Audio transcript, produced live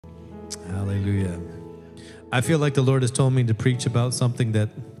Hallelujah. I feel like the Lord has told me to preach about something that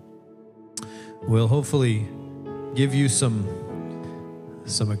will hopefully give you some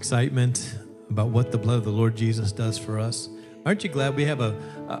excitement about what the blood of the Lord Jesus does for us. Aren't you glad we have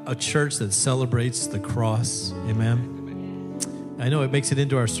a church that celebrates the cross? Amen. I know it makes it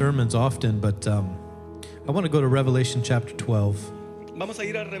into our sermons often, but I want to go to Revelation chapter 12. Vamos a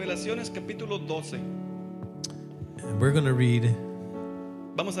ir a Revelaciones capítulo 12. And we're going to read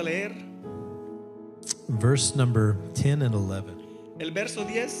Vamos a leer verse number 10 and 11. el verso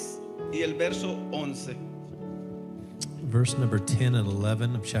 10 y el verso 11. Verse number 10 and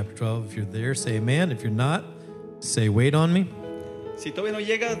 11 of chapter 12. If you're there, say amen. If you're not, say wait on me. Si todavía no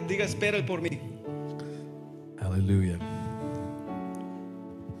llega, diga espera por mí. Hallelujah.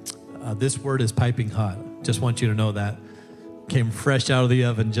 This word is piping hot. Just want you to know that. Came fresh out of the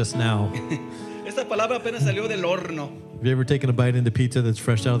oven just now. Esta palabra apenas salió del horno. Have you ever taken a bite into pizza that's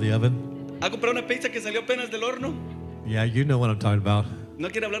fresh out of the oven? ¿Ha comprado una pizza que salió apenas del horno? Yeah, you know what I'm talking about. No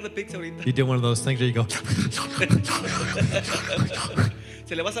quiere hablar de pizza ahorita. You do one of those things where you go.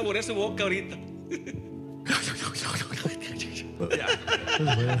 Se le va a saborear su boca ahorita.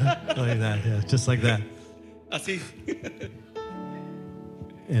 Like that, yeah, just like that. Así.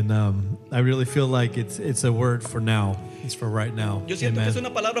 And I really feel like it's a word for now. It's for right now. Yo siento que es Amen.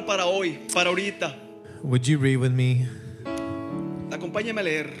 una palabra para hoy, para ahorita. Would you read with me Acompáñame a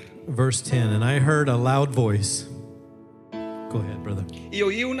leer. verse 10? And I heard a loud voice. Go ahead, brother. Y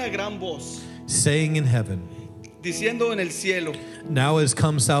oí una gran voz Saying in heaven, diciendo en el cielo: now has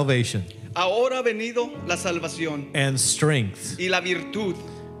come salvation ahora ha venido la salvación and strength y la virtud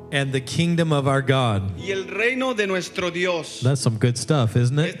and the kingdom of our God. y el reino de nuestro Dios. That's some good stuff,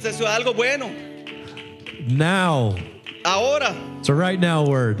 isn't it? Esto es algo bueno. Now, Ahora, it's a right now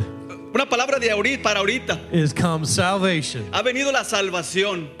word, una palabra de ahorita para ahorita. is come salvation Ha venido la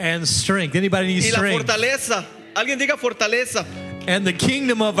salvación and strength. Anybody need y la strength? fortaleza. Alguien diga fortaleza. And the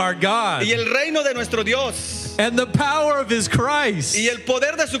kingdom of our God. Y el reino de nuestro Dios. And the power of his Christ. Y el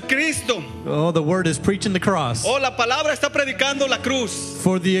poder de su Cristo. Oh, the word is preaching the cross. Oh, la palabra está predicando la cruz.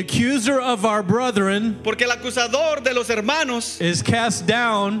 For the accuser of our brethren Porque el acusador de los hermanos is cast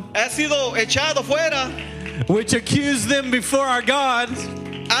down, ha sido echado fuera which accused them before our God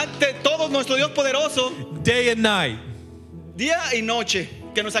ante todo nuestro Dios poderoso, day and night. día y noche.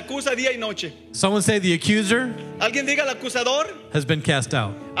 Que nos acusa día y noche. Someone say the accuser Alguien diga el acusador has been cast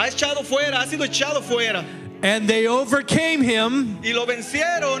out. ha echado fuera, ha sido echado fuera. And they overcame him Y lo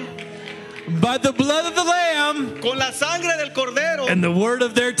vencieron by the blood of the Lamb con la sangre del cordero and the word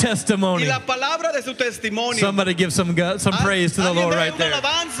of their y testimony. la palabra de su testimonio. Somebody give some praise to the Alguien Lord dé right una there.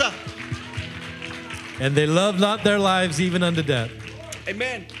 alabanza. And they loved not their lives even unto death.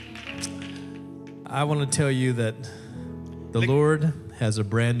 Amen. I want to tell you that the Lord has a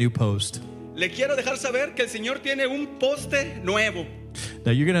brand new post. Le quiero dejar saber que el Señor tiene un poste nuevo.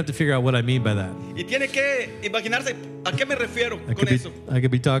 Now you're going to have to figure out what I mean by that. Y tiene que imaginarse a qué me refiero I con eso.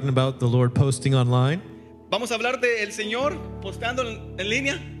 could be talking about the Lord posting online, Vamos a hablar del Señor posteando en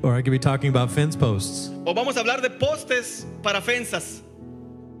línea, or I could be talking about fence posts. o vamos a hablar de postes para fensas.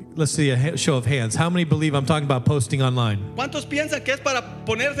 Let's see a show of hands. How many believe I'm talking about posting online? ¿Cuántos piensan que es para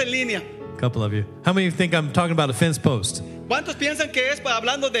ponerse en línea? A couple of you. How many think I'm talking about a fence post? ¿Cuántos piensan que es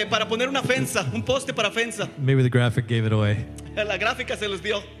hablando de para poner una fensa, un poste para fensa? Maybe the graphic gave it away. La gráfica se los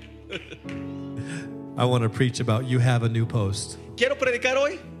dio. I want to preach about you have a new post. Quiero predicar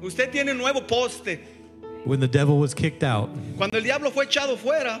hoy. Usted tiene un nuevo poste. When the devil was kicked out, Cuando el diablo fue echado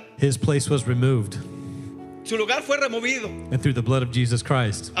fuera, his place was removed. su lugar fue removido. And through the blood of Jesus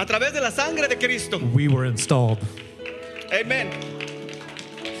Christ, A través de la sangre de Cristo. we were installed. Amén.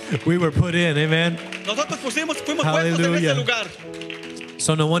 We were put in, amen? Nosotros fuimos puestos en Hallelujah. ese lugar.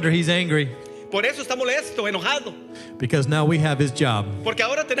 So no wonder he's angry, Por eso está molesto, enojado. because now we have his job. Porque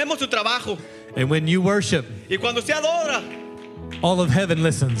ahora tenemos su trabajo. And when you worship, Y cuando usted adora, all of heaven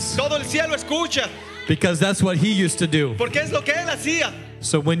listens, todo el cielo escucha. because that's what he used to do. Porque es lo que él hacía.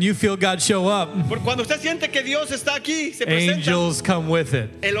 So when you feel God show up, Porque cuando usted siente que Dios está aquí, se presenta. angels come with it.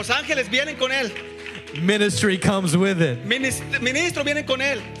 Los ángeles vienen con él. Ministry comes with it. Ministros vienen con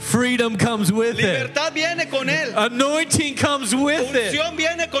él. Freedom comes with it. Libertad viene con él. Anointing comes with it. Unción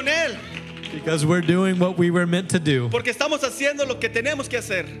viene con él. Because we're doing what we were meant to do. Porque estamos haciendo lo que tenemos que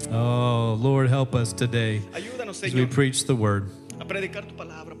hacer. Oh, Lord, help us today Ayúdanos, as we Señor, preach the word. a predicar tu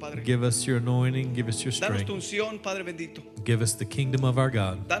palabra, Padre. Give us your anointing. Give us your Danos tu strength. unción, Padre bendito. Give us the kingdom of our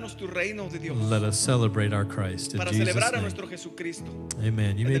God. Danos tu reino de Dios. Let us celebrate our Christ in Para Jesus' celebrar a name. nuestro Jesucristo.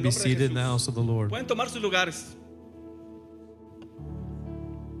 Amen. You En may el be nombre de seated in the Jesús. house of the Lord. Pueden tomar sus lugares.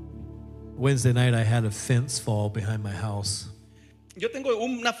 Wednesday night, I had a fence fall behind my house. yo tengo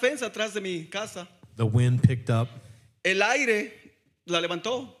una fensa atrás de mi casa. The wind picked up El aire la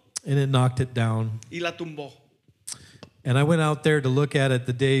levantó and it knocked it down. y la tumbó. And I went out there to look at it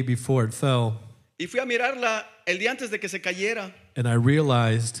the day before it fell, Y fui a mirarla el día antes de que se cayera and I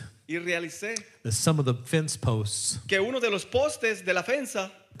realized y realicé that some of the fence posts que uno de los postes de la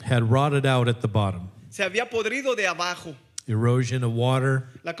fensa had rotted out at the bottom. se había podrido de abajo. Erosion of water,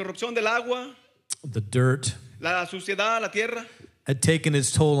 La corrupción del agua, the dirt, la suciedad, la tierra, had taken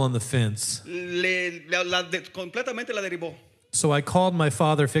its toll on the fence. completamente la derribó. So I called my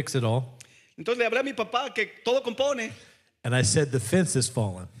father, Fix It All, Entonces le hablé a mi papá que todo compone. and I said, the fence is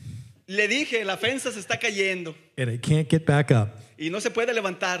fallen, Le dije, la fensa se está cayendo and it can't get back up. y no se puede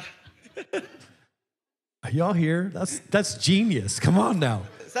levantar. Are y'all here? That's genius. Come on now.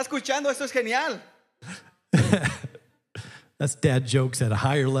 ¿Está escuchando? Esto es genial. That's dad jokes at a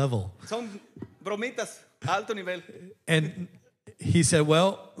higher level. Son bromitas a alto nivel. And he said,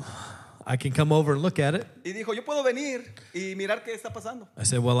 well, I can come over and look at it. Y dijo, yo puedo venir y mirar qué está pasando. I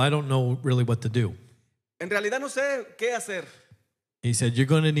said, well, I don't know really what to do. En realidad no sé qué hacer. He said, you're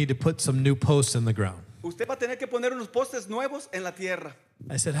going to need to put some new posts in the ground. Usted va a tener que poner unos postes nuevos en la tierra.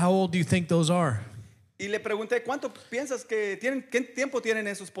 I said, how old do you think those are? Y le pregunté, ¿cuánto piensas que tienen? ¿Qué tiempo tienen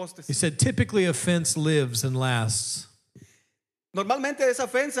esos postes? He said, typically a fence lives and lasts Normalmente esa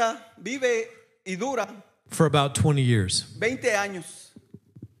fensa vive y dura for about 20 years. 20 años.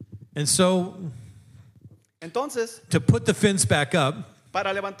 And so Entonces, to put the fence back up,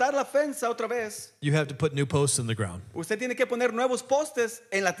 para levantar la fensa otra vez, you have to put new posts in the ground. usted tiene que poner nuevos postes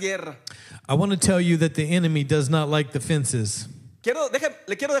en la tierra. I want to tell you that the enemy does not like the fences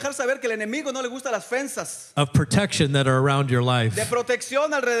Le quiero dejar saber que el enemigo no le gusta las fensas of protection that are around your life. de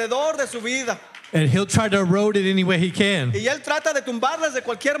protección alrededor de su vida. And he'll try to erode it any way he can. Y él trata de tumbarlas de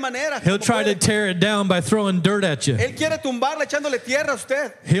cualquier manera. He'll como try to puede. tear it down by throwing dirt at you. Él quiere tumbarla echándole tierra a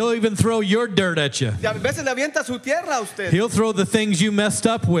usted. He'll even throw your dirt at you. Y a veces le avienta su tierra a usted. He'll throw the things you messed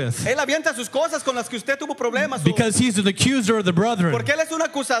up with Él avienta sus cosas con las que usted tuvo problemas. because he's an accuser of the brethren. Porque él es un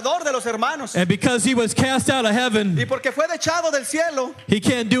acusador de los hermanos. And because he was cast out of heaven, Y porque fue echado del cielo, he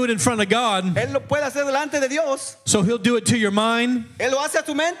can't do it in front of God. él lo puede hacer delante de Dios. So he'll do it to your mind. Él lo hace a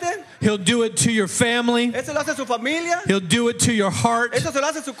tu mente, He'll do it to your family. eso lo hace a su familia, He'll do it to your heart. eso se lo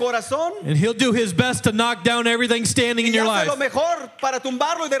hace a su corazón. And he'll do his best to knock down everything standing in Y your hace lo life. mejor para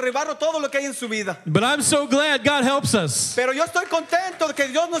tumbarlo y derribarlo todo lo que hay en su vida. But I'm so glad God helps us Pero yo estoy contento de que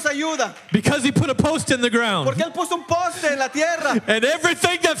Dios nos ayuda. because he put a post in the ground. Porque Él puso un poste en la tierra. And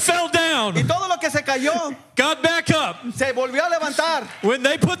everything that fell Y down todo lo que se cayó got back up. se volvió a levantar. When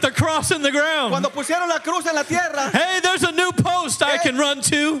they put the cross in the ground, Cuando pusieron la cruz en la tierra, hey, there's a new post I can run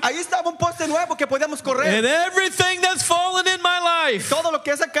to. ahí estaba un poste nuevo que podíamos correr. And everything that's fallen in my life Todo lo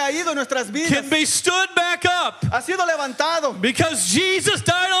que se ha caído en nuestras vidas can be stood back up ha sido levantado. because Jesus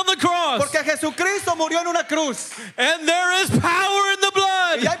died on the cross. Porque Jesucristo murió en una cruz. And there is power in the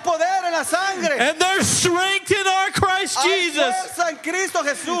Y blood. hay poder en la sangre. And there's strength in our Christ Hay Jesus. fuerza en Cristo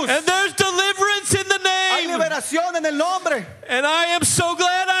Jesús. And there's deliverance in the Hay name. liberación en el nombre. And I am so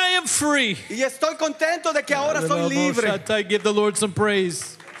glad I am free. Y estoy contento de que ahora soy libre. Give the Lord some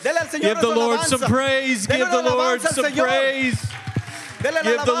praise. Dele al Señor Give the nuestra Lord alabanza. some praise. Dele Give the una Lord alabanza al some Señor. praise. Dele la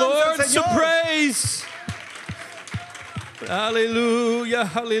Give the alabanza Lord al some Señor. praise. Hallelujah,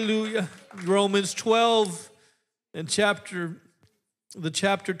 hallelujah. Romans 12 and chapter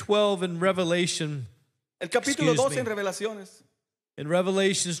 12 in Revelation. El capítulo Excuse 12 me. en Revelaciones. In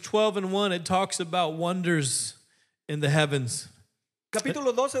Revelations 12 and 1, it talks about wonders in the heavens.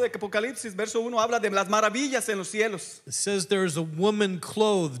 Capítulo 12 de Apocalipsis, verso 1, habla de las maravillas en los cielos. It says there's a woman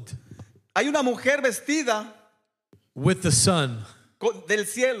clothed Hay una mujer vestida with the sun, del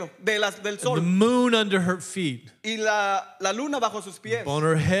cielo, del the sol, moon under her feet, y la luna bajo sus pies. on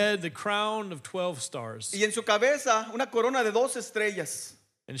her head the crown of 12 stars. Y en su cabeza una corona de 12 estrellas.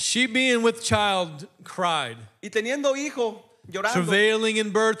 And she being with child cried, Y teniendo hijo, llorando, travailing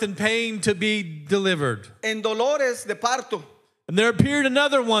in birth and pain to be delivered. en dolores de parto. And there appeared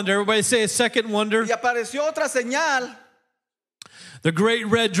another wonder. Everybody say a second wonder. Y apareció otra señal, The great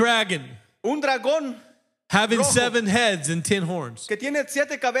red dragon, un dragón having rojo, 7 heads and 10 horns, que tiene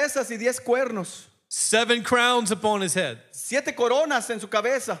 7 cabezas y 10 cuernos, 7 crowns upon his head. 7 coronas en su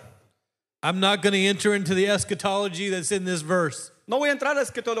cabeza. I'm not going to enter into the eschatology that's in this verse. No voy a entrar a la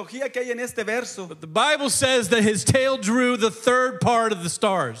escatología que hay en este verso. But the Bible says that his tail drew the third part of the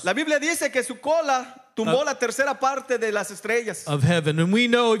stars La Biblia dice que su cola tumbó la tercera parte de las estrellas. of heaven. And we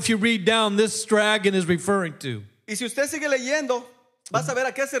know if you read down, this dragon is referring to Y si usted sigue leyendo, vas a ver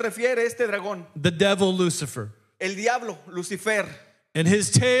a qué se refiere este dragón. the devil Lucifer. El diablo, Lucifer. And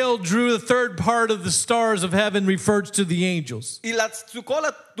his tail drew the third part of the stars of heaven, refers to the angels. Y su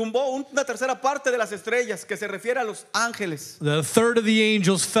cola tumbó una tercera parte de las estrellas, que se refiere a los ángeles. The third of the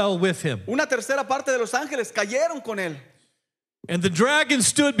angels fell with him. Una tercera parte de los ángeles cayeron con él. And the dragon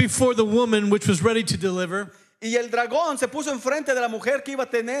stood before the woman which was ready to deliver, Y el dragón se puso enfrente de la mujer que iba a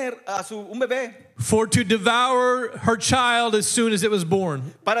tener un bebé, for to devour her child as soon as it was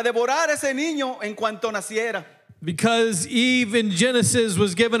born. para devorar ese niño en cuanto naciera. Because Eve in Genesis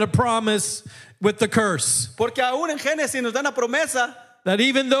was given a promise with the curse Porque aún en Génesis nos dan la promesa that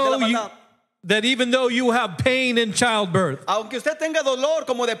even though you have pain in childbirth, aunque usted tenga dolor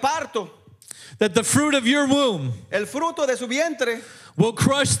como de parto, that the fruit of your womb el fruto de su vientre will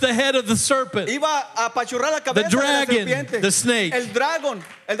crush the head of the serpent, iba a apachurrar la the cabeza dragon, de la serpiente. the snake, El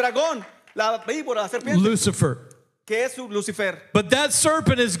dragón, la víbora, la serpiente, Lucifer. que es su Lucifer. But that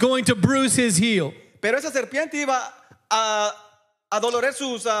serpent is going to bruise his heel. Pero esa serpiente iba a dolorer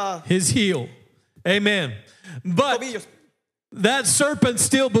sus His heel. Amen. But tobillos. that serpent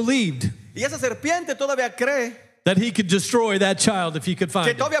still believed Y esa serpiente todavía cree that he could destroy that child if he could que find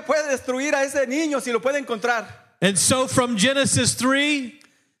it. todavía puede destruir a ese niño si lo puede encontrar. And so from Genesis 3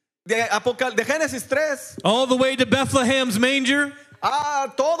 De Génesis 3 all the way to Bethlehem's manger,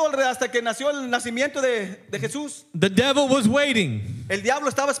 todo hasta que nació el nacimiento de Jesús, the devil was waiting el diablo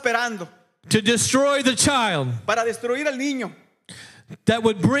estaba esperando to destroy the child para destruir al niño that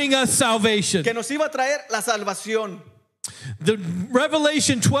would bring us salvation. que nos iba a traer la salvación. The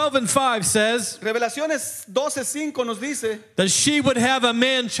Revelation 12:5 says Revelaciones 12:5 nos dice that she would have a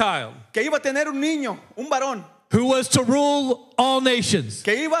man child que iba a tener un niño, un varón, who was to rule all nations.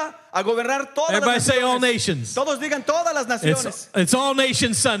 que iba a gobernar todas Everybody las say naciones. all nations. Todos digan todas las naciones. It's all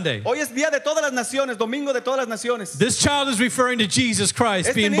nations Sunday. Hoy es día de todas las naciones, domingo de todas las naciones. This child is referring to Jesus Christ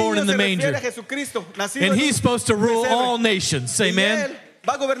Este being born niño in the se refiere manger. a Jesucristo, nacido And en he's un supposed to rule pesebre. all nations. Y Amen. él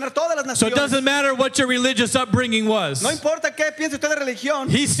va a gobernar todas las So it naciones. doesn't matter what your religious upbringing was. No importa qué piense usted de religión,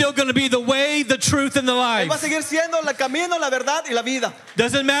 He's still going to be the way, the truth, and the él va a life. seguir siendo el camino, la verdad y la vida.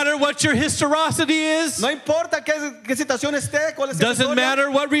 Doesn't matter what your historicity is. No importa qué situación esté, cuál es su Doesn't historia.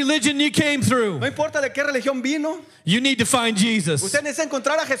 matter what religion you came through. No importa de qué religión vino. You need to find Jesus Usted necesita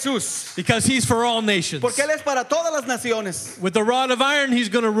encontrar a Jesús, because he's for all nations. porque él es para todas las naciones. With the rod of iron, he's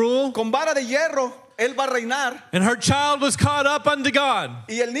going to rule. Con vara de hierro, él va a reinar. And her child was caught up unto God.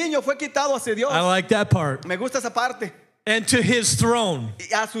 Y el niño fue quitado hacia Dios. I like that part. Me gusta esa parte. And to his throne. Y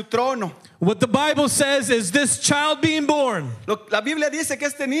a su trono. What the Bible says is this child being born La Biblia dice que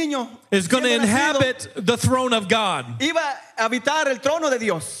este niño is going to siendo nacido, inhabit the throne of God. iba a habitar el trono de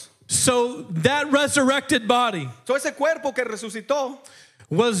Dios. So that resurrected body So ese cuerpo que resucitó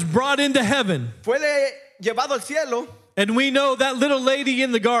was brought into heaven. fue llevado al cielo. And we know that little lady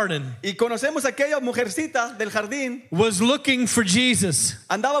in the garden Y conocemos a aquella mujercita del jardín, was looking for Jesus,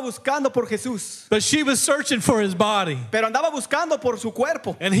 andaba buscando por Jesús, but she was searching for his body. pero andaba buscando por su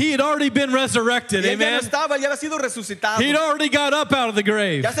cuerpo. And he had already been resurrected, Y él ya no amen? estaba, él ya había sido resucitado. He'd already got up out of the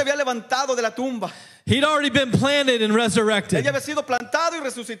grave. Ya se había levantado de la tumba. He'd already been planted and Él resurrected. ya había sido plantado y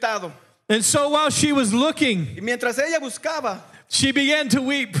resucitado. And so while she was looking, Y mientras ella buscaba, she began to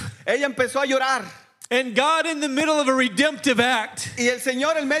weep. ella empezó a llorar. And God, in the middle of a redemptive act, Y el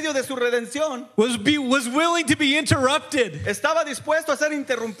Señor, en medio de su redención, was willing to be interrupted estaba dispuesto a ser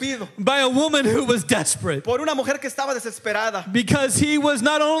interrumpido by a woman who was desperate. por una mujer que estaba desesperada. Because he was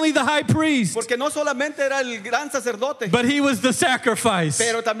not only the high priest, Porque no solamente era el gran sacerdote, but he was the sacrifice.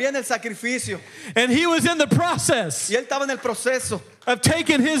 pero también el sacrificio. And he was in the process Y él estaba en el proceso of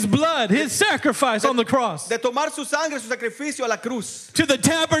taking his blood, his sacrifice on the cross, de tomar su sangre, su sacrificio a la cruz, to the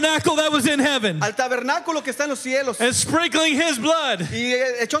tabernacle that was in heaven, al tabernáculo que está en los cielos. and sprinkling his blood Y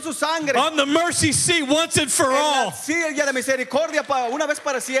echó su sangre on the mercy seat once and for en la all. silla de misericordia una vez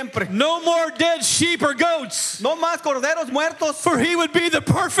para siempre. No more dead sheep or goats, No más corderos muertos, for he would be the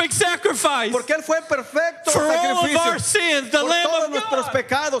perfect sacrifice porque él fue el perfecto for all of our sacrificio sins, the por Lamb todos of nuestros God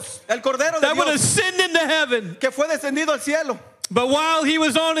pecados. El cordero de that would Dios ascend into heaven. que fue descendido al cielo. But while he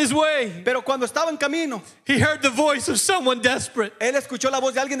was on his way, Pero cuando estaba en camino, he heard the voice of someone desperate. él escuchó la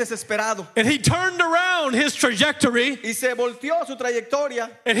voz de alguien desesperado And he turned around his trajectory y se volteó su trayectoria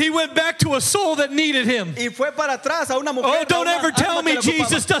and he went back to a soul that needed him. y fue para atrás a una mujer. Oh, a don't una ever tell alma me que le ocupaba.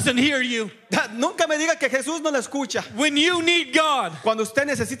 Jesus doesn't hear you. Nunca me diga que Jesús no la escucha. When you need God, Cuando usted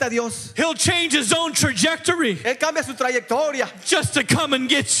necesita a Dios, he'll change his own trajectory él cambia su trayectoria just to come and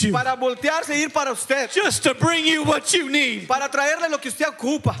get you, para voltearse e ir para usted, just to bring you what you need. para traerle lo que usted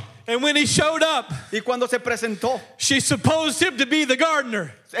ocupa. And when he showed up, Y cuando se presentó, she supposed him to be the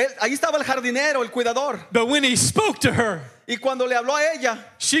gardener. ahí estaba el jardinero, el cuidador. But when he spoke to her, Y cuando le habló a ella,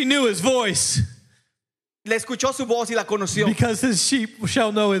 she knew his voice. le escuchó su voz y la conoció. Because his sheep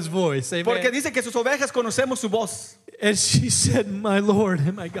shall know his voice. Amen. Porque dice que sus ovejas conocemos su voz. And she said, my Lord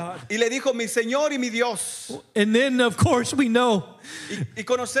and my God. Y le dijo, mi Señor y mi Dios. And then, of course, we know Y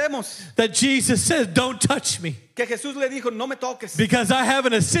conocemos that Jesus says, don't touch me, que Jesús le dijo, no me toques, because I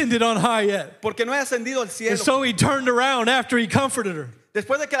haven't ascended on high yet. porque no he ascendido al And cielo. so he turned around after he comforted her.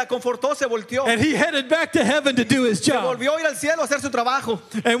 Después de que la confortó, se volteó. And he headed back to heaven to do his Se job. volvió a ir al cielo a hacer su trabajo.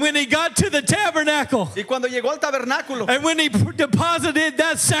 And when he got to the tabernacle, Y cuando llegó al tabernáculo, and when he deposited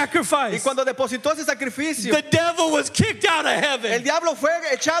that y sacrifice, cuando depositó ese sacrificio, the devil was kicked out of el heaven diablo fue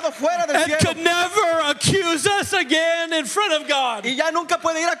echado fuera del and cielo. could never accuse us again in front of God. Y ya nunca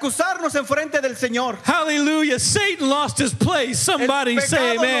puede ir a acusarnos en frente del Señor. Hallelujah. Satan lost his place. El Somebody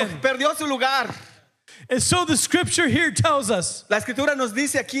say pecado amen. perdió su lugar. And so the scripture here tells us La escritura nos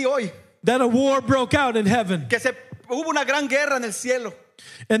dice aquí hoy that a war broke out in heaven. que hubo una gran guerra en el cielo.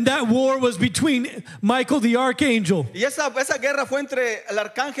 And that war was between Michael the archangel Y esa guerra fue entre el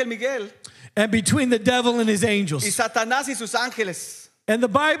arcángel Miguel and between the devil and his y angels. Satanás y sus ángeles. And the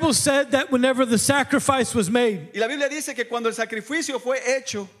Bible said that whenever the sacrifice was made, Y la Biblia dice que cuando el sacrificio fue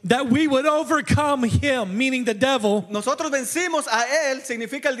hecho, that we would overcome him, meaning the devil, nosotros vencimos a él,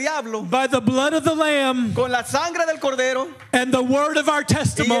 significa el diablo, by the blood of the Lamb con la sangre del cordero and the word of our y en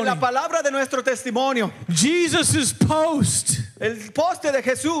testimony. la palabra de nuestro testimonio. Jesus' post El poste de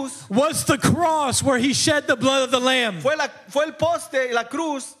Jesús was the cross where he shed the blood of the Lamb. fue el poste, la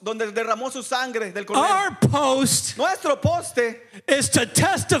cruz donde derramó su sangre del cordero. Our post Nuestro poste, is to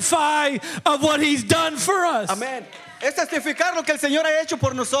testify of what he's done for us. amén, es testificar lo que el Señor ha hecho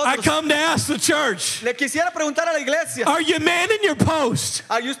por I nosotros. come to ask the church, Le quisiera preguntar a la iglesia, are you manning your post?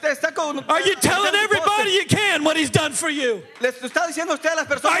 ¿y usted está con, Are you telling con su everybody poste? you can what he's done for you? ¿Les está diciendo usted a las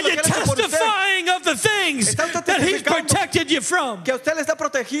personas Are lo you que él ha hecho por usted? testifying of the things ¿Está usted that he's testificando protected you from, Que usted le está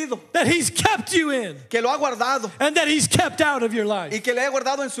protegido, that he's kept you in, que lo ha guardado and that he's kept out of your life? y que le ha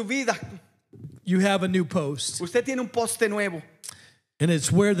guardado en su vida. You have a new post, Usted tiene un poste nuevo and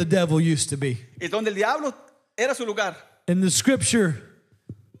it's where the devil used to be. y donde el diablo era su lugar. In the scripture,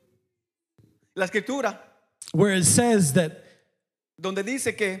 La escritura, where it says that donde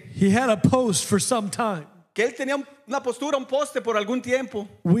dice que he had a post for some time, él tenía una postura, un poste por algún tiempo.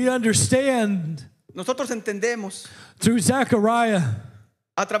 we understand Nosotros entendemos through Zechariah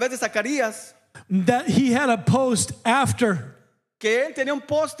a través de Zacarías that he had a post after que él tenía un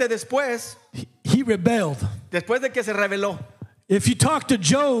poste después he rebelled. de que se rebeló. If you talk to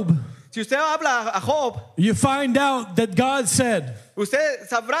Job, Si usted habla a Job, you find out that God said usted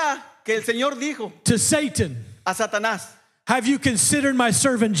sabrá que el Señor dijo to Satan, a Satanás, have you considered my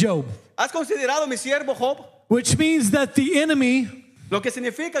servant Job? ¿has considerado mi siervo Job? Which means that the enemy, Lo que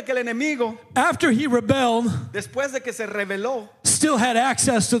significa que el enemigo, after he rebelled, después de que se rebeló, still had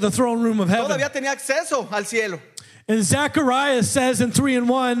access to the throne room of heaven. todavía tenía acceso al cielo. And Zechariah says in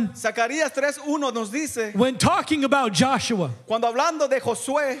 3:1, Zacarías 3:1 nos dice, when talking about Joshua, cuando hablando de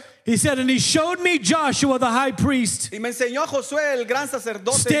Josué, he said, and he showed me Joshua the high priest y me enseñó a Josué el gran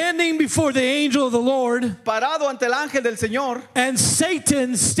sacerdote standing before the angel of the Lord, parado ante el ángel del Señor and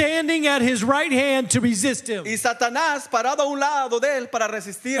Satan standing at his right hand to resist him. y Satanás parado a un lado de él para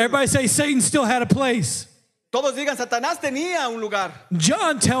resistirlo. Everybody say Satan still had a place. Todos digan, Satanás tenía un lugar.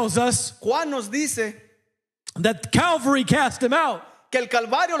 John tells us Juan nos dice that Calvary cast him out, que el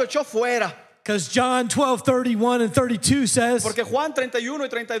Calvario lo echó fuera. because John 12:31 and 32 says, Porque Juan 31 y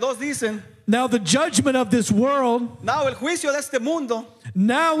 32 dicen, now the judgment of this world, no, el juicio de este mundo,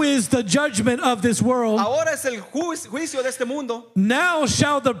 now is the judgment of this world. ahora es el juicio de este mundo. Now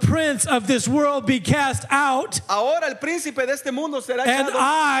shall the prince of this world be cast out, Ahora el príncipe de este mundo será and echado.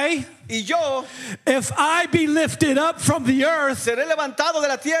 I, Y yo if I be lifted up from the earth, seré levantado de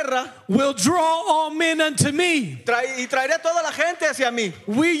la tierra will draw all men unto me. y traeré a toda la gente hacia mí.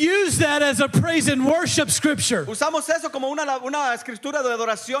 We use that as a praise and worship scripture. Usamos eso como una escritura de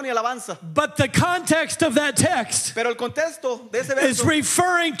adoración y alabanza. But the context of that text Pero el contexto de ese is verso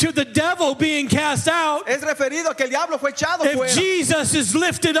referring to the devil being cast out es referido a que el diablo fue echado if fuera. Jesus is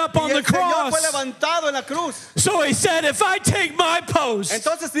lifted up Y on el the Señor fue cross. levantado en la cruz. So he said, if I take my post,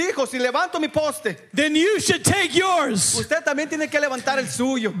 Entonces dijo, si levanto mi poste, then you should take yours. usted también tiene que levantar el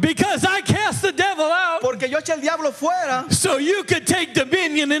suyo. Because I cast the devil out Porque yo eché el diablo fuera so you could take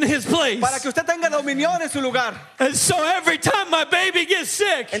dominion in his place. para que usted tenga dominio en su lugar. And so every time my baby gets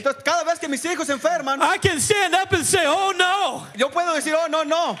sick, Entonces cada vez que mis hijos se enferman, I can stand up and say, oh no, yo puedo decir, oh no,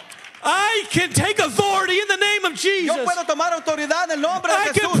 no. I can take authority in the name of Yo Jesus. puedo tomar autoridad en el nombre I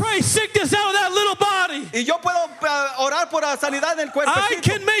de can Jesús. pray sickness out of that little body. Y yo puedo orar por la sanidad del I cuerpecito.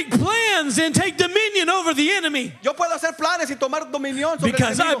 can make plans and take dominion over the enemy. Yo puedo puedo hacer planes y tomar dominión sobre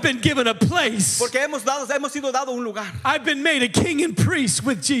because el I've enemigo. been given a place. Porque hemos sido dado un lugar. I've been made a king and priest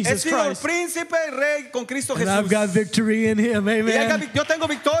with He Jesus sido el Christ. príncipe y rey con Cristo And I've Jesús. got victory in him. Y Amen. yo tengo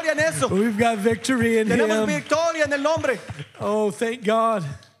victoria en eso. We've got victory in Tenemos him. victoria en el nombre. Oh, thank God.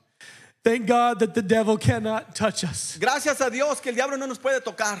 Thank God that the devil cannot touch us. Gracias a Dios que el diablo no nos puede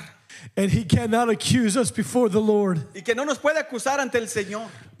tocar And he cannot accuse us before the Lord. y que no nos puede acusar ante el Señor.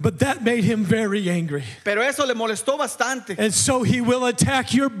 But that made him very angry. Pero eso le molestó bastante. And so he will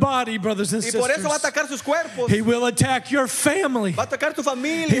attack your body, brothers and Y por eso va a sisters. atacar sus cuerpos. He will attack your family. Va a atacar tu He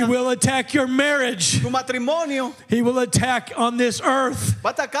familia, will attack your marriage. tu matrimonio. He will attack on this earth Va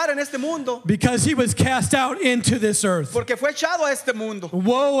a atacar en este mundo because he was cast out into this earth. porque fue echado a este mundo.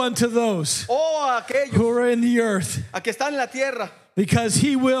 Woe unto those O a aquellos who are in the earth, a que están en la tierra because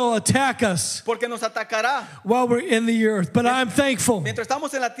he will attack us porque nos atacará while we're in the earth. But I'm thankful mientras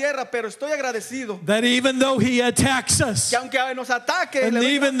estamos en la tierra. Pero estoy agradecido that even though he attacks us, que aunque nos ataque, and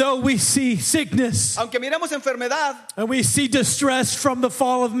even though we see sickness aunque miremos enfermedad and we see distress from the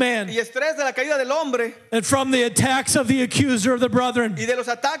fall of man y estrés de la caída del hombre and from the attacks of the accuser of the brethren y de los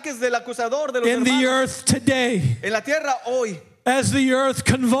ataques del acusador de los in the hermanos earth today, en la tierra hoy, as the earth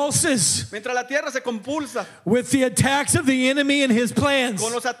convulses mientras la tierra se compulsa with the attacks of the enemy and his plans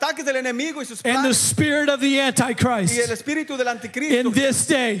con los ataques del enemigo y sus and the planes spirit of the y el Antichrist, espíritu del in anticristo, this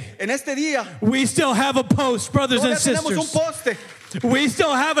day, en este día we still have a post, brothers and todavía tenemos un sisters. poste, We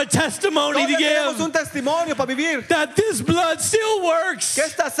still have a testimony to todavía tenemos un give testimonio para vivir, that this blood still works que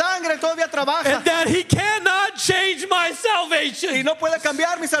esta sangre todavía trabaja and that he cannot change my y salvation. no puede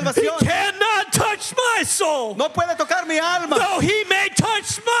cambiar mi He salvación, cannot touch my soul. no puede tocar mi alma, Though he may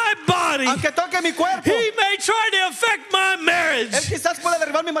touch my body, aunque toque mi cuerpo. he may try to affect my Él marriage. quizás pueda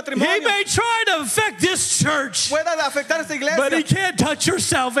derribar mi He matrimonio, may try to affect this church, pueda afectar esta but he iglesia, can't touch your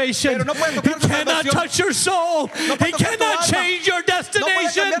salvation. Pero no puede He tocar tu cannot salvación. touch your soul. No puede He tocar tu cannot alma. change your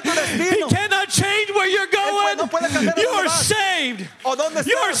destination. cambiar tu destino. He cannot change where you're going. no puede cambiar a You're dónde vas. saved. o dónde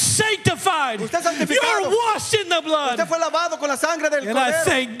You're está. sanctified. Usted es santificado. You're washed in the blood. Usted fue lavado con la sangre del And I Cordero.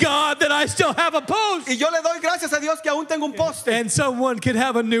 thank God that I still have a post. Y yo le doy gracias a Dios que aún tengo un poste. And someone could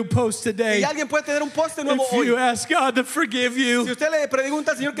have a new post today. Y alguien puede tener un poste nuevo If you hoy. ask God to forgive Si you, usted le pregunta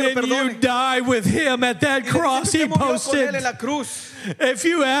al Señor que lo then you perdone. die with him at that Y le dice cross que he usted murió con posted. él en la cruz. If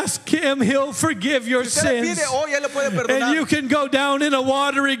you ask him, he'll forgive your Si usted le sins. pide hoy, Él le puede And perdonar. you can go down in a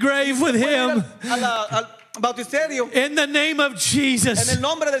watery grave with Puede ir him al bautisterio in the name of en Jesus el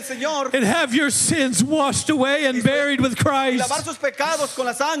nombre del Señor and have your sins washed away and buried with y Christ. lavar sus pecados con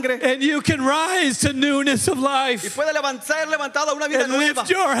la sangre And you can rise to newness of y life puede ser levantado a una vida and nueva. lift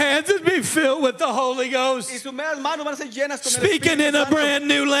your hands and be filled with the Holy Y Ghost. sus manos van a ser llenas con el Speaking Espíritu in a Santo, brand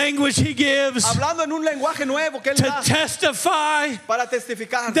new language he gives hablando en un lenguaje nuevo que Él to da testify para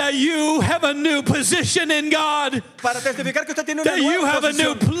testificar. that you have a new position in God, Para testificar que usted tiene una that you nueva have a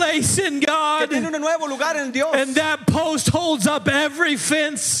new posición, place in que God, tiene un nuevo lugar en Dios. and that post holds up every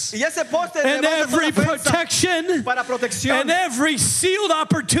fence Y ese poste and levanta every toda defensa protection para protección and every sealed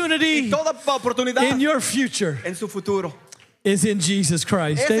opportunity toda oportunidad in your future en su futuro. is in Jesus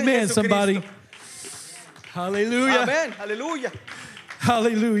Christ. Es en Amen, Jesucristo. somebody. Hallelujah. Amén, aleluya.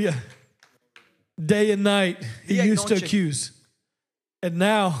 Hallelujah. Day and night he Día y used to noche. accuse. And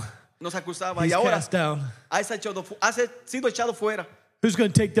now Nos acusaba he's y ahora cast down. ha sido echado fuera. Who's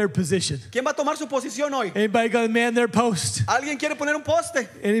going to take their position? ¿Quién va a tomar su posición hoy? Anybody going to man their post? ¿Alguien quiere poner un poste?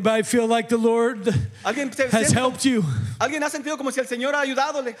 Anybody feel like the Lord ¿Alguien se has siente helped you? ¿Alguien ha sentido como si el Señor ha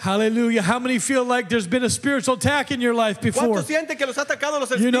ayudádole? Hallelujah. How many feel like there's been a spiritual attack in your life before? ¿Cuántos sienten que los ha atacado los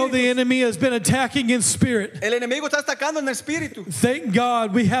You know the espíritus? enemy has been attacking in spirit. El enemigo está atacando en el espíritu. Thank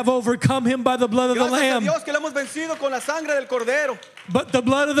God we have overcome him by the blood of the Gracias a Lamb. Dios que lo hemos vencido con la sangre del Cordero. But the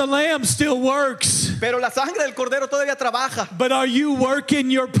blood of the Lamb still works. Pero la sangre del Cordero todavía trabaja. But are you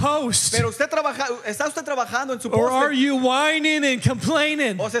working your post? Pero ¿está usted trabajando en su Or are poste? you whining and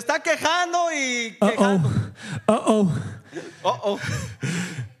complaining? ¿O se está quejando y quejando? Uh-oh. Oh,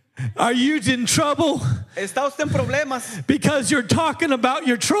 Are you in trouble ¿Está usted en problemas? because you're talking about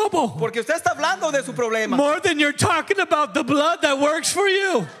your trouble Porque usted está hablando de su problema. more than you're talking about the blood that works for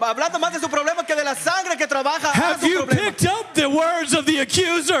you? Hablando más de su problema que de la sangre que trabaja a Have su you problema. picked up the words of the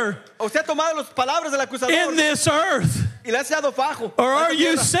accuser Usted ha tomado las palabras del acusador in this earth y le has echado fajo. Or a are esta you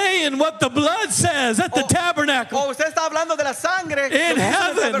tierra. saying what the blood says at the tabernacle? O usted está hablando de la sangre In que puso en el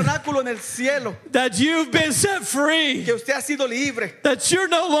heaven. tabernáculo en el cielo, That you've been set free. que usted ha sido libre, That you're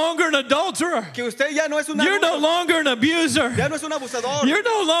no longer an adulterer. que usted ya no es un You're no longer an abuser. ya no es un abusador, You're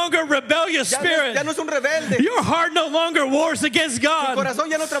no longer a rebellious ya spirit. no es un rebelde, Your heart no longer wars against su God. corazón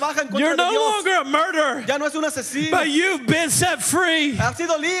ya no trabaja en contra You're de no Dios, longer a murderer. ya no es un asesino, But you've been set free. ha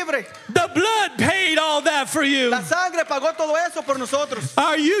sido libre. The blood paid all that for you. La sangre pagó todo eso por nosotros.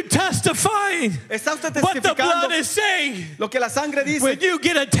 Are you testifying ¿Está usted what the testificando blood is saying? lo que la sangre dice? When you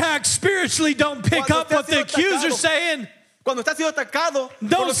get attacked spiritually, don't pick Cuando up usted what the ha sido accuser's atacado, saying. Cuando está siendo atacado, por lo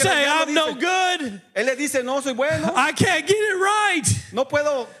Don't que say, el diablo I'm no dice, good. él le dice, no soy bueno, I can't get it right. no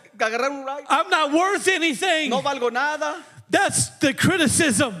puedo agarrar un right, I'm not worth anything. no valgo nada. That's the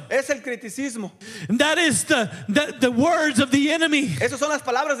criticism. Es el criticismo. And that is the words of the enemy. Esas son las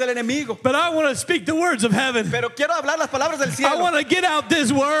palabras del enemigo. But I want to speak the words of heaven. Pero quiero hablar las palabras del I cielo. want to get out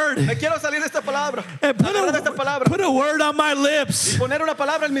this word Me quiero salir de esta palabra. and Agarrar esta palabra. put a word on my lips. Poner una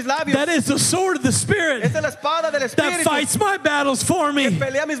palabra en mis labios. That is the sword of the Spirit Esta es la espada del that Espíritu fights my battles for que me.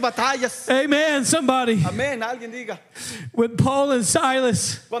 pelea mis batallas. Amen, somebody. Amén. Alguien diga. When Paul and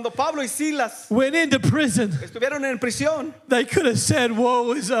Silas Cuando Pablo y Silas went into prison, estuvieron en prisión, they could have said,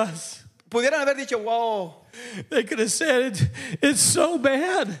 woe is us. pudieran haber dicho, wow, They could have said, it's so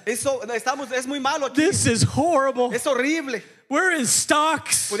bad. es muy malo aquí. This is horrible. Es horrible. We're in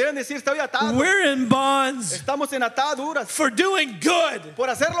stocks. Pudieran decir, estoy atado. We're in bonds Estamos en ataduras for doing good. por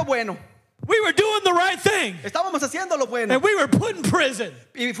hacer lo bueno. We were doing the right thing. Estábamos haciendo lo bueno And we were put in prison.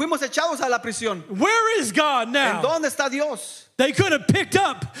 y fuimos echados a la prisión. Where is God ¿En now? dónde está Dios? They could have picked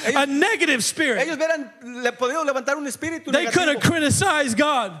up a negative spirit. Ellos hubieran podido levantar un espíritu They could have negativo. criticized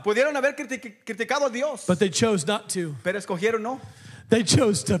God. Pudieron haber criticado a Dios, But they chose not to. pero escogieron no. They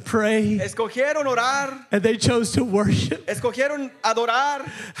chose to pray. Escogieron orar, And they chose to worship. escogieron adorar.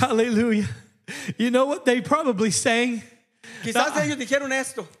 Hallelujah. You know what they probably sang? Quizás ellos dijeron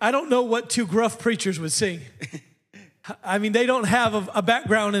esto. I don't know what two gruff preachers would sing. I mean, they don't have a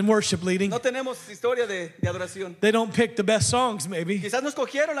background in worship leading. No tenemos historia de adoración. They don't pick the best songs, maybe. Quizás no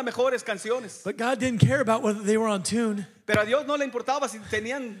escogieron las mejores canciones, But God didn't care about whether they were on tune. pero a Dios no le importaba si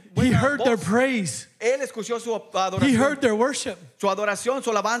tenían He buena heard their voz. praise. Él escuchó su He adoración, heard their worship. su adoración,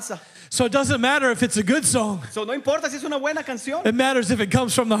 su alabanza. So it doesn't matter if it's a good song. So, no importa si es una buena canción, It matters if it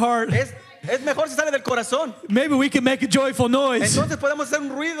comes from the heart. es mejor si sale del corazón. Maybe we can make a joyful noise Entonces podemos hacer un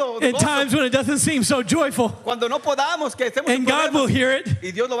ruido de in gozo. times when it doesn't seem so joyful. Cuando no podamos, que estemos en And God will problemas, hear it.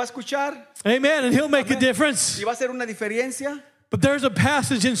 y Dios lo va a escuchar Amen. And He'll make a Amén. difference. y va a hacer una diferencia. But there's a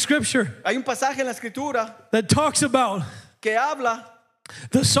passage in Scripture Hay un pasaje en la escritura that talks about que habla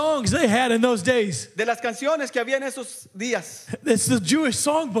the songs they had in those days. de las canciones que había en esos días. It's the Jewish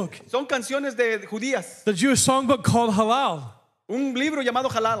songbook, Son canciones de judías, the Jewish songbook called Halal. un libro llamado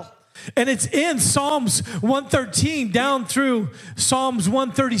Halal. And it's in Psalms 113 down through Psalms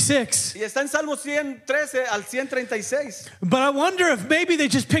 136. Y está en Salmos 113 al 136. But I wonder if maybe they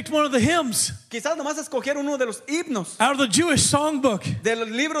just picked one of the hymns Quizás nomás escogieron uno de los himnos out of the Jewish songbook del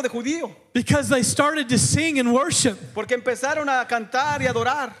libro de judío, because they started to sing and worship. porque empezaron a cantar y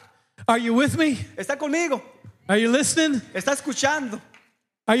adorar. Are you with me? ¿Está conmigo? Are you listening? ¿Está escuchando?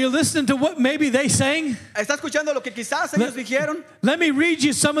 Are you listening to what maybe they sang? ¿Está escuchando lo que quizás ellos dijeron? Let me read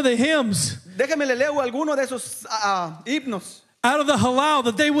you some of the hymns Déjeme le leo alguno de esos himnos. out of the Halal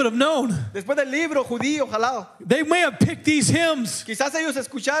that they would have known. Después del libro judío, Halal. They may have picked these hymns Quizás ellos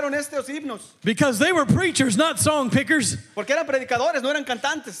escucharon estos himnos, because they were preachers, not song pickers, porque eran predicadores, no eran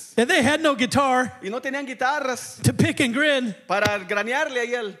cantantes. and they had no guitar Y no tenían guitarras to pick and grin. para granearle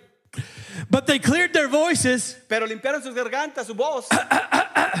ahí él. But they cleared their voices Pero limpiaron sus gargantas, su voz.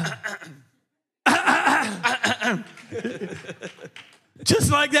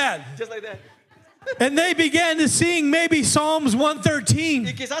 just like that. Just like that. And they began to sing maybe Psalms Y 113,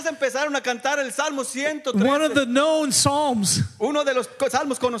 quizás empezaron a cantar el Salmo 113, one of the known Psalms uno de los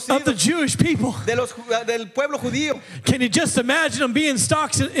salmos of the conocidos Jewish people. del pueblo judío. Can you just imagine them being in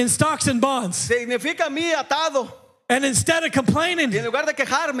stocks and bonds? Significa mí atado. And instead of complaining, Y en lugar de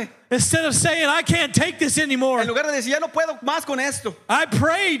quejarme, instead of saying, I can't take this anymore, en lugar de decir, ya no puedo más con esto, I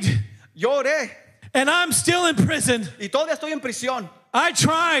prayed yo oré and I'm still in prison. y todavía estoy en prisión. I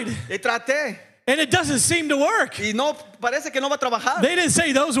tried Y traté and it doesn't seem to work. y no, parece que no va a trabajar. They didn't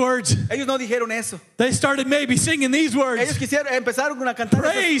say those words. Ellos no dijeron eso. They started maybe singing these words. Ellos empezaron a cantar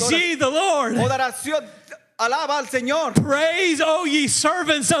Praise esas ye the Lord. Adoración, alaba al Señor. Praise, O ye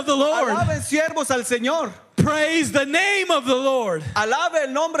servants of the Lord. Alaben siervos al Señor. Praise the name of the Lord. Alabe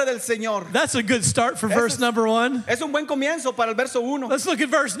el nombre del Señor. That's a good start for verse number 1. Es un buen comienzo para el verso 1. Let's look at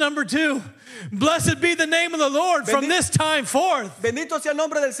verse number 2. Blessed be the name of the Lord from this time forth Bendito sea el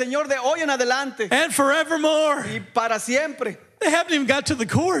nombre del Señor de hoy en adelante and forevermore. y para siempre. They haven't even got to the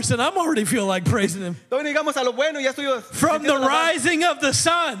chorus, and I'm already feel like praising him. Todavía llegamos a lo bueno y ya estoy From the rising of the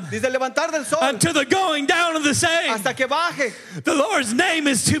sun desde el levantar del sol unto the going down of the same, hasta que baje. the Lord's name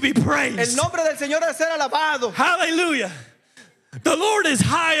is to be El praised. nombre del Señor debe ser alabado. Hallelujah. The Lord is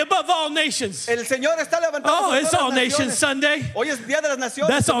high above all nations. El Señor está levantado Oh, sobre it's todas all las nations naciones. Sunday. Hoy es Día de las Naciones.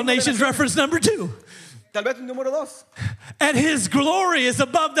 That's all Domingo de nations Naciones. reference number 2. Tal vez número 2. And his glory is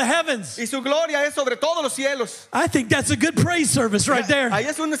above the heavens. Y su gloria es sobre todos los cielos. I think that's a good praise service right there. Ahí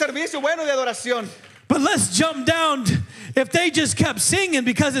es un servicio bueno de adoración. But let's jump down. If they just kept singing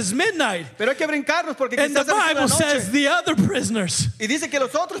because it's midnight, Pero hay que brincarnos porque and the quizás es la Bible says noche. the other prisoners Y dice que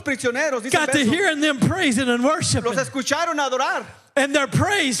los otros prisioneros, dice el got to verso, hearing them praising and worshiping, los escucharon adorar. and their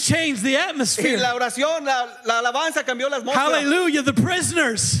praise changed the Y atmosphere. la oración, la alabanza cambió la atmósfera. Hallelujah. The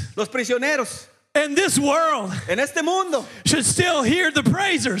prisoners Los prisioneros in this world en este mundo should still hear the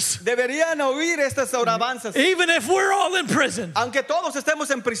praisers, deberían oír estas alabanzas. even if we're all in prison. Aunque todos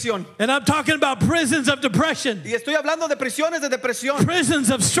estemos en prisión. And I'm talking about prisons of depression, Y estoy hablando de prisiones de depresión. prisons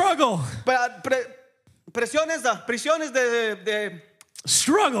of struggle, Prisiones de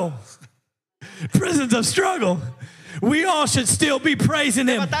struggle, prisons of struggle. We all should still be praising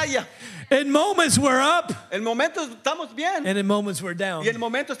him. batalla. In moments we're up, En momentos estamos bien and in moments we're down. y en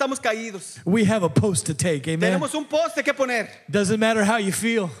momentos estamos caídos. We have a post to take, amen. Tenemos un poste que poner. Doesn't matter how you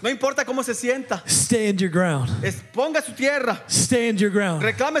feel. No importa cómo se sienta. Stand your ground. Ponga su tierra. Stand your ground.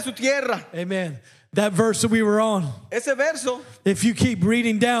 Reclame su tierra. Amen. That verse that we were on, Ese verso, if you keep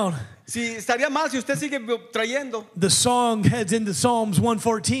reading down, si estaría mal si usted sigue trayendo the song heads into Psalms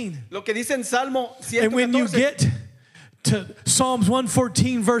 114. lo que dice en Salmo And when you 114. get to Psalms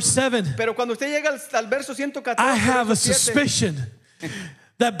 114, verse 7, Pero cuando usted llega al verso 114, I have a verso 7, suspicion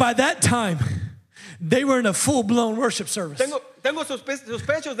that by that time they were in a full-blown worship service. tengo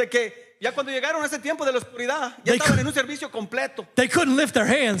sospechos de que ya cuando llegaron a ese tiempo de la oscuridad, ya They estaban could- en un servicio completo. They couldn't lift their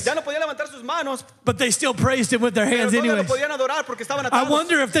hands, Ya no podían levantar sus manos, but they still praised him with their pero hands todavía anyways. no podían adorar porque estaban I atados.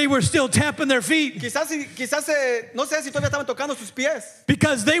 wonder if they were still tapping their feet Quizás, no sé si todavía estaban tocando sus pies,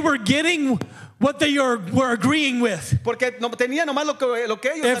 because they were getting what they were agreeing with. porque no, tenían nomás lo que ellos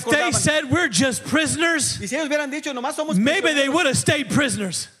If they acordaban. said we're just prisoners, Y si ellos hubieran dicho, nomás somos maybe they prisioneros, would have stayed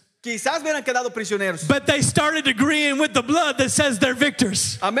prisoners. quizás hubieran quedado prisioneros. But they started agreeing with the blood that says they're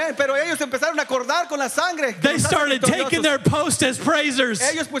victors. Amén, pero ellos empezaron a acordar con la sangre. que They los hace started taking victoriosos. their post as praisers.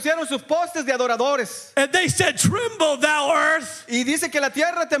 Ellos pusieron sus postes de adoradores. And they said, "Tremble, thou earth, Y dice que la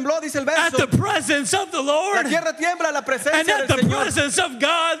tierra tembló, dice el at verso. the presence of the La Lord, tierra tiembla a la and presencia at del the Señor. presence of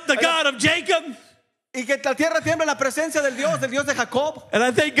God, the God of Jacob." Y que la tierra tiembla en la presencia del Dios de Jacob. And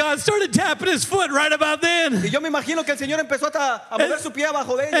I think God started tapping his foot right about then Y yo me imagino que el Señor empezó a mover su pie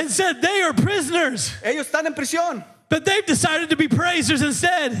abajo de ellos. and said, "They are prisoners, Ellos están en prisión, but they've decided to be praisers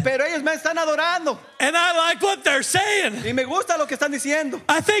instead." pero ellos me están adorando. And I like what they're saying. Y me gusta lo que están diciendo.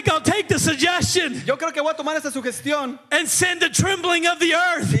 I think I'll take the suggestion Yo creo que voy a tomar esa sugestión and send a trembling of the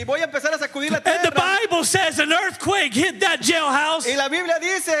earth. y voy a empezar a sacudir la And the tierra. Bible says an earthquake hit that jailhouse. Y la Biblia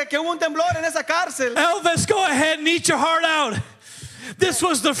dice que hubo un temblor en esa cárcel. Elvis, go ahead and eat your heart out. This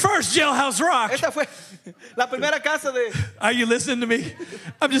was the first jailhouse rock. Esta fue la primera casa de Are you listening to me?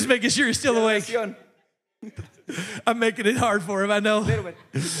 I'm just making sure you're still awake. adoración. I'm making it hard for him, I know.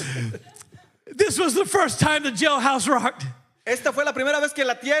 Espérame. This was the first time the jailhouse rocked. Esta fue la primera vez que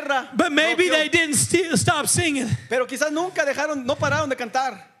la tierra But maybe roqueó. they didn't stop singing. Pero quizás nunca no pararon de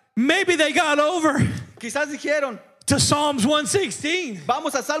cantar. Maybe they got over Quizás dijeron, to Psalms 116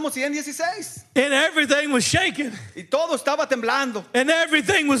 vamos a Salmo 116. and everything was shaking Y todo estaba temblando. and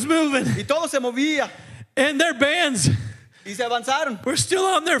everything was moving Y todo se movía. and their bands Y se avanzaron. were still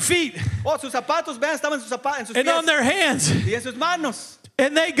on their feet Oh, sus zapatos, vean, estaban en sus and on pies their hands. y en sus manos.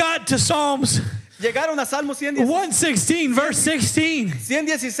 And they got to Psalms Llegaron a Salmo 116, 116, verse 16.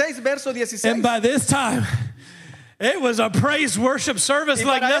 116, verso 16. And by this time, it was a praise worship service Y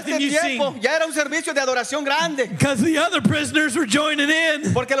like para nothing este you've tiempo seen. ya era un servicio de adoración grande. Because the other prisoners were joining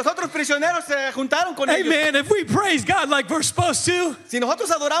in. Porque los otros prisioneros se juntaron con ellos. Amen. If we praise God like we're supposed to, Si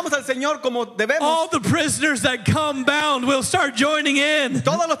nosotros adoramos al Señor como debemos, all the prisoners that come bound will start joining in.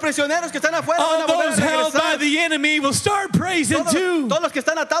 todos los prisioneros que están afuera van All a volver those a held by regresar. the enemy will start praising too. Todos los que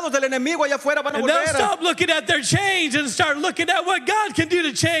están atados del enemigo allá afuera van a And they'll volver. stop looking at their chains and start looking at what God can do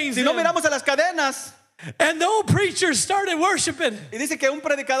to change Si no them. miramos a las cadenas, And the old preachers started worshiping. Y dice que un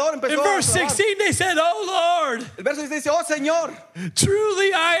predicador In empezó a verse alabar. 16, they said, "Oh Lord, El verso 16 dice, oh Señor,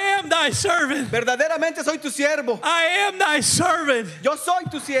 truly I am thy servant. verdaderamente soy tu siervo. I am thy servant Yo soy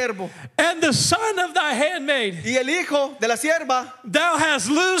tu siervo. and the son of thy handmaid. Y el hijo de la sierva Thou hast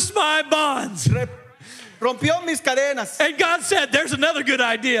loosed my bonds." rompió mis cadenas. And God said, "There's another good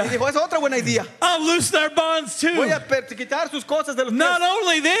Y idea. dijo, es otra buena idea. I'll loose their bonds too. Voy a quitar sus cosas de los Not pies.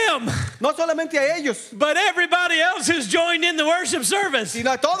 only them, No solamente a ellos, but everybody else who's joined in the worship service.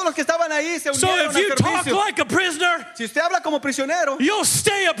 sino a todos los que estaban ahí se So unieron if al you talk servicio. like a prisoner, Si usted habla como prisionero, you'll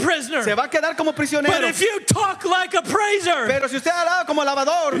stay a prisoner. se va a quedar como But prisionero. if you talk like a praiser, Pero si usted habla como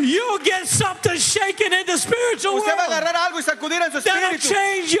lavador, you'll get something shaken in the spiritual usted va a world agarrar algo y sacudir en su that'll espíritu,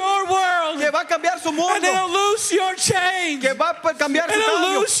 change your world, que va a cambiar su and mundo, it'll loose your chains, que va a cambiar and su it'll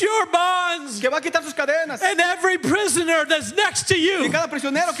cambio, loose your bonds, que va a quitar sus cadenas. and every prisoner that's next to Y you cada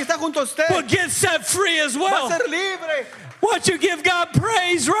prisionero que está junto a usted will get set free as va a well. ser libre. Why don't you give God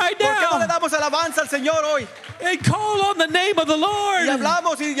praise right ¿Por qué no le now damos alabanza al Señor hoy? and call on the name of the Y Lord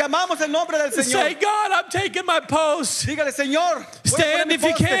hablamos y llamamos el nombre del and say, Señor. God, I'm taking my post. Dígale, Señor, voy a poner Stand mi if you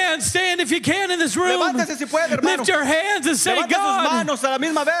poste. can. Stand if you can in this room. Levántese si puede, hermano. Lift your hands and say, Levante sus God, manos a la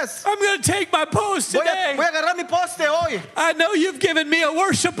misma vez. I'm going to take my post Voy today. a agarrar mi poste hoy. I know you've given me a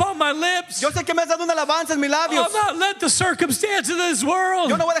worship on my lips. Yo sé que me has dado una alabanza en mis labios. I'll not let the circumstances of this world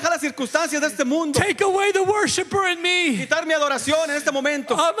Yo no voy a dejar las circunstancias de este mundo take away the worshiper in me. quitar mi adoración en este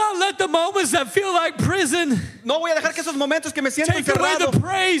momento. I'll not let the moments that feel like prison No voy a dejar que esos momentos que me siento take away encerrado the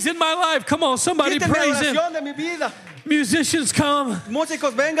praise in my life. Come on, somebody quiten mi praise him. adoración de mi vida. Musicians, come.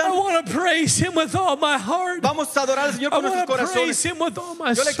 Músicos, I vengan. want to praise him with all my heart. Vamos a adorar al Señor I con nuestros want to praise corazones. him with all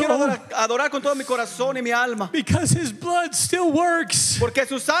my Yo le quiero soul. adorar con todo mi corazón y mi alma. Because his blood still works. Porque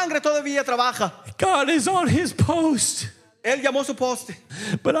su sangre todavía trabaja. God is on his post. Él llamó su poste.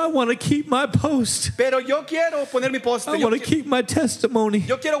 But I want to keep my post. Pero yo quiero poner mi poste. I want to keep my testimony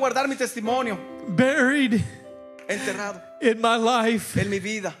Yo quiero guardar mi testimonio buried enterrado in my life. en mi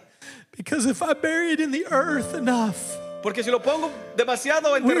vida. Because if I bury it in the earth enough, Porque si lo pongo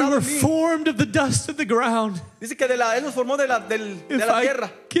demasiado we enterrado were en mí, formed of the dust of the ground. dice que Él nos formó de la If I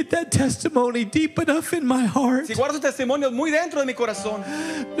tierra. get that testimony deep enough in my heart, Si guardo su testimonio muy dentro de mi corazón,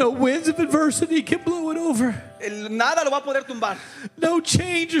 no winds of adversity can blow it over. nada lo va a poder tumbar. No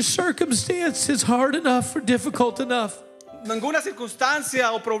change or circumstance is hard enough or difficult enough Ninguna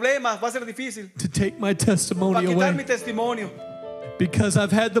circunstancia o problema va a ser difícil to take my para testimony quitar mi away. testimonio. Because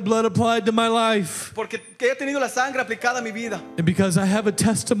I've had the blood applied to my life. Porque que he tenido la sangre aplicada a mi vida. And because I have a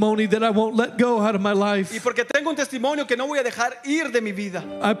testimony that I won't let go out of my Y life. porque tengo un testimonio que no voy a dejar ir de mi vida.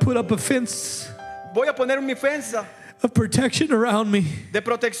 I put up a fence Voy a poner mi defensa of protection around me de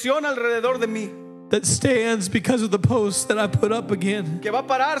protección alrededor de mí. that stands because of the posts that I put up again. Que va a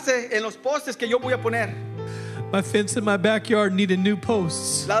pararse en los postes que yo voy a poner. My fence in my backyard needed new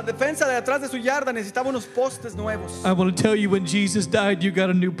posts. La defensa de atrás de su yarda necesitaba unos postes nuevos. I want to tell you, when Jesus died, you got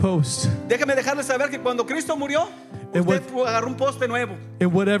a new post. Déjame dejarles saber que cuando Cristo murió, And usted agarró un poste nuevo.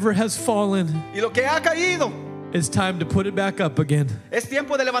 And whatever has fallen, Y lo que ha caído, it's time to put it back up again. es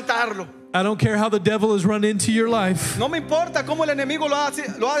tiempo de levantarlo. I don't care how the devil has run into your life, No me importa cómo el enemigo lo ha because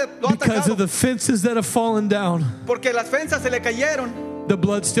atacado. of the fences that have fallen down. Porque las fensas se le cayeron. The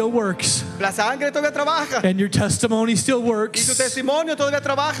blood still works, La sangre todavía trabaja. and your testimony still Y su works, testimonio todavía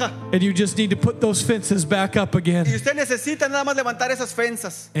trabaja. and you just need to put those fences back up Y again usted necesita nada más levantar esas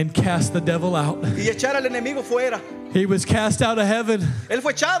fensas and cast the devil out. y echar al enemigo fuera. He was cast out of heaven, Él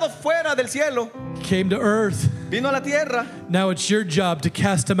fue echado fuera del cielo, came to earth. vino a la tierra. Now it's your job to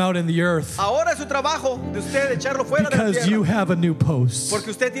cast him out in the earth, Ahora es su trabajo de usted echarlo fuera de la because you tierra. have a new post, Porque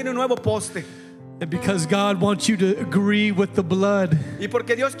usted tiene un nuevo poste. and because God wants you to agree with the blood Y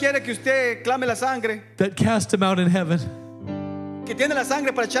porque Dios quiere que usted clame la sangre, that cast him out in heaven que tiene la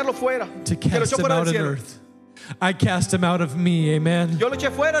sangre para echarlo fuera. to Que lo cast echó him fuera out del in cielo. earth. I cast him out of me, amen. Yo lo eché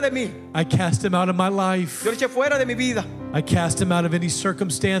fuera de mí. I cast him out of my life. Yo lo eché fuera de mi vida. I cast him out of any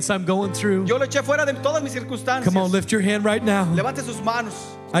circumstance I'm going through. Yo lo eché fuera de todas mis circunstancias. Come on, lift your hand right now. Levante sus manos.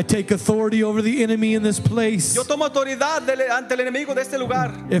 I take authority over the enemy in this place. Yo tomo autoridad ante el enemigo de este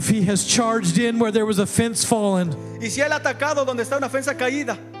lugar. If he has charged in where there was a fence fallen, Y si él ha atacado donde está una fensa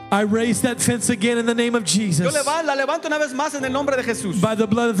caída, I raise that fence again in the name of yo Jesus. la levanto una vez más en el nombre de Jesús. By the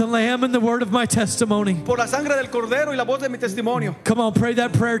blood of the Lamb and the word of my testimony. Por la sangre del Cordero y la voz de mi testimonio. Come on, pray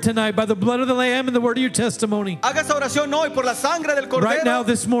that prayer tonight. By the blood of the Lamb and the word of your testimony. Haga esa oración hoy por la sangre del Right now, Cordero.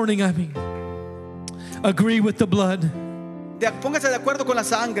 this morning, agree with the blood. Póngase de acuerdo con la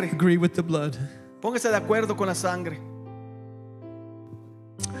sangre. Agree with the blood. Póngase de acuerdo con la sangre.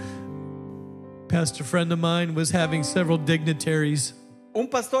 Pastor friend of mine was having several dignitaries Un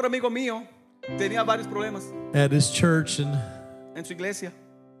pastor amigo mío tenía varios problemas at his church, and en su iglesia.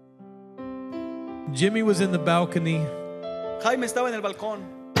 Jimmy was in the balcony Jaime estaba en el balcón,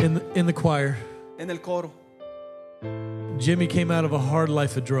 in the choir. en el coro. Jimmy came out of a hard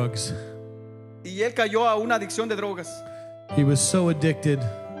life of drugs. Y él cayó a una adicción de drogas. He was so addicted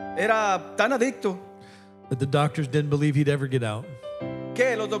Era tan adicto that the doctors didn't believe he'd ever get out.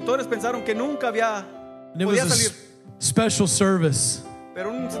 que los doctores pensaron que nunca And it was podía a salir. special service.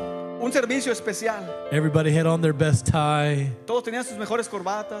 Pero un servicio especial. Everybody had on their best tie. Todos tenían sus mejores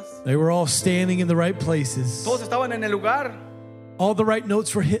corbatas. They were all standing in the right places. Todos estaban en el lugar. All the right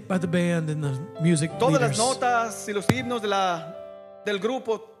notes were hit by the band and the music Todas las leaders. notas y los himnos del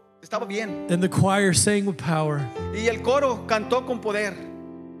grupo estaba bien. And the choir sang with power. Y el coro cantó con poder.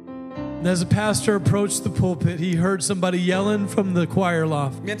 And as the pastor approached the pulpit, he heard somebody yelling from the choir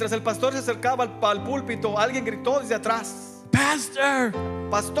loft, Mientras el pastor se acercaba al púlpito, alguien gritó desde atrás: "Pastor!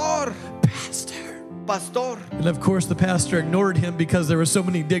 Pastor, Pastor!" pastor. And of course, the pastor ignored him because there were so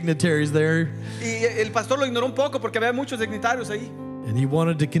many dignitaries there. Y el pastor lo ignoró un poco porque había muchos dignatarios ahí. And he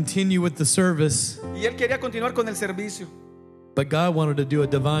wanted to continue with the service. Y él quería continuar con el servicio. But God wanted to do a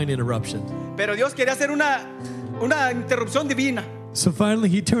divine interruption. Pero Dios quería hacer una interrupción divina. So finally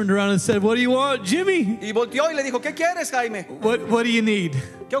he turned around and said, "What do you want, Jimmy? Y volteó y le dijo: ¿Qué quieres, Jaime? What do you need?"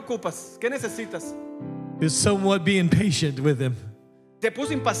 ¿Qué ocupas? ¿Qué necesitas? He was somewhat being patient with him. Te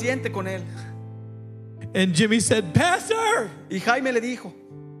puso impaciente con él. And Jimmy said, "Pastor, Y Jaime le dijo: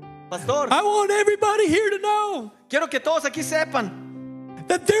 Pastor, I want everybody here to know quiero que todos aquí sepan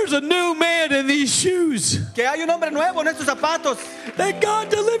that there's a new man in these shoes. que hay un hombre nuevo en estos zapatos. That God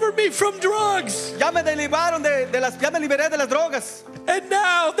delivered me from drugs. Ya me liberaron ya me liberé de las drogas. And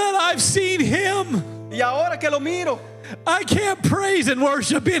now that I've seen him, Y ahora que lo miro, I can't praise and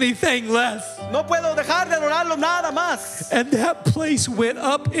worship anything less." no puedo dejar de adorarlo nada más. And that place went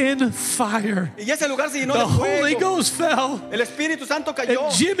up in fire. Y ese lugar se llenó The de Holy fuego. Ghost fell. El Espíritu Santo cayó.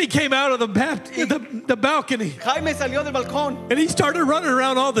 And Jimmy came out of the balcony. Jaime salió del balcón And he started running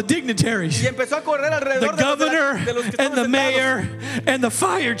around all the dignitaries. y empezó a correr The alrededor governor de los que and estaban the sentados, mayor and the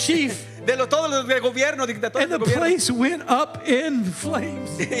fire chief. todos los del gobierno, dictadores And the del gobierno. place went up in flames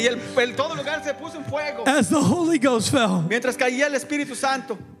Y todo lugar se puso en fuego as the Holy Ghost fell. mientras caía el Espíritu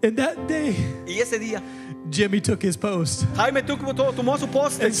Santo. And that day, Y ese día Jimmy took his post Jaime tomó su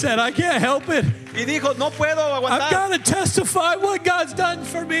poste and said, "I can't help it. y dijo: no puedo I've aguantar. got to testify what God's done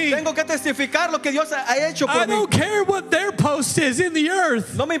for me. Tengo que testificar lo que Dios ha hecho I por mí. don't care what their post is in the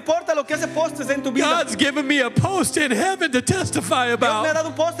earth. No me importa lo que hace postes en tu vida. God's given me a post in heaven to testify Dios me ha about. dado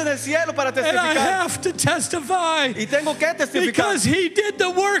un poste en el cielo para And I testificar. have to testify Y tengo que testificar. because he did the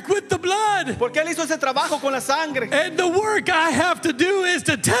work with the blood. Porque Él hizo ese trabajo con la sangre. And the work I have to do is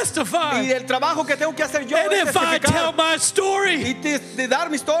to Y testify. el trabajo que tengo que hacer yo And es if I tell testificar. my story, Y de dar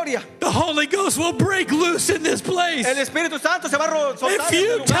mi historia. the Holy Ghost will break loose in this place. El Espíritu Santo se va a soltar If en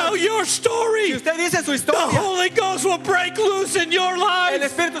you este tell lugar. your Si story, usted dice su the historia, Holy Ghost will break loose in your el life.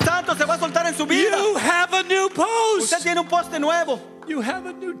 Espíritu Santo se va a soltar en su vida. You have a new Usted post. tiene un poste nuevo. You have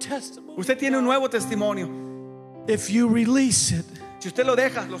a new testimony. Usted tiene un nuevo testimonio. If you release it, Si usted lo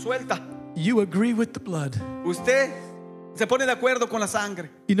deja, lo suelta, you agree with the blood. usted se pone de acuerdo con la sangre.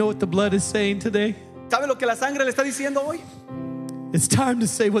 You know what the blood is saying today? ¿Sabe lo que la sangre le está diciendo hoy? It's time to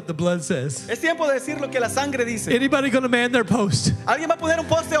say what the blood says. Es tiempo de decir lo que la sangre dice. Anybody going to man their post? Alguien va a poner un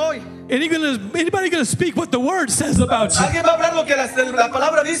poste hoy. Anybody going to speak what the word says about you? Alguien va a hablar lo que la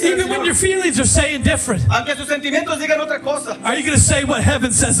palabra dice del Even when Señor. your feelings are saying different, Aunque sus sentimientos digan otra cosa. are you going to say what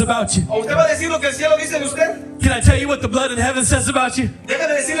heaven says about you? ¿O usted va a decir lo que el cielo dice de usted? Can I tell you what the blood in heaven says about you?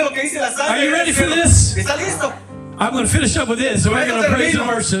 Déjame decirle lo que dice la sangre. Are you del ready for cielo. this? ¿Está listo? I'm going to finish up with this. We're going to praise and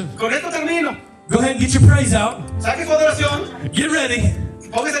worship. Con esto termino. Go ahead and get your praise out. Saque su adoración. Get ready.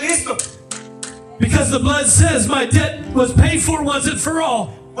 Póngase listo. Because the blood says my debt was paid for once and for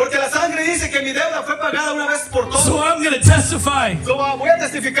all. Porque la sangre dice que mi deuda fue pagada una vez por So todo. I'm going to testify So, voy a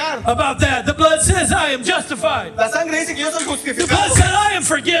testificar. about that. The blood says I am justified. La sangre dice que yo soy The blood justificado. said I am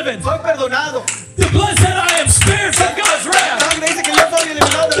forgiven. Soy perdonado. The blood said I am spared from God's La wrath. sangre dice que yo soy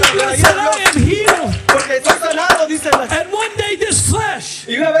eliminado de The la blood ira said de I Dios. am healed. Porque soy sanado, dice la. And one day this flesh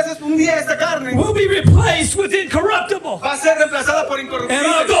Y una vez un día esta carne will be replaced with incorruptible. va a ser reemplazada por And incorruptible.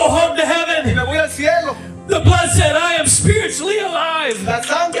 I'll go home to Y heaven. me voy al cielo. The blood said I am spiritually alive. La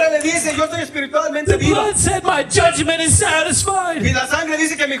sangre le dice yo estoy espiritualmente The vivo. blood said my judgment is Y satisfied. la sangre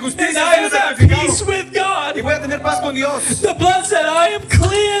dice que mi And justicia I ha am sido at peace sacrificado. with Y God. voy a tener paz con Dios. The blood said I am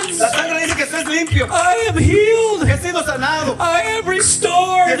cleansed. La sangre dice que estoy limpio. I am healed. Que he sido sanado. I am Que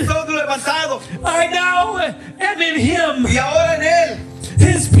restored. estoy levantado. I now am in Him. Y ahora en Él.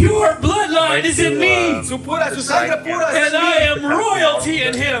 His pure pure bloodline is in me. Su sangre pura es And en I mí. am royalty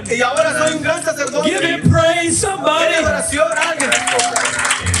in him. Y ahora soy un gran sacerdote. Give him praise, Dele somebody. adoración a alguien.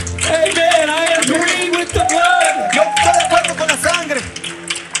 Amen. I agree with the blood. Yo estoy de acuerdo con la sangre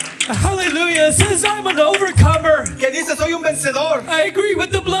Hallelujah. It says I'm an overcomer. que dice soy un vencedor. I agree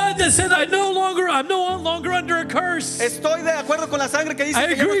with the blood that said I'm no longer under a curse. Estoy de acuerdo con la sangre que dice I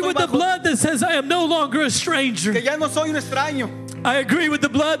que ya no agree estoy with the bajo, blood that says I am no longer a stranger. que ya no soy un extraño, I agree with the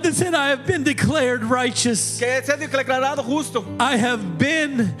blood that said I have been declared righteous. que he sido declarado justo. I have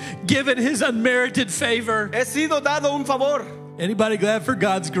been given his unmerited favor. He sido dado un favor. Anybody glad for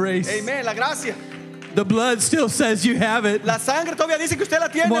God's grace? Amen, la gracia. The blood still says you have it. La sangre todavía dice que usted la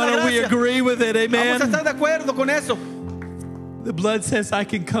tiene, Why la don't we gracia. agree with it? Vamos a Amen. estar de acuerdo con eso. The blood says I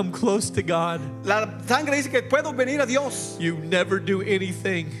can come close to God. La sangre dice que puedo venir a Dios. You never do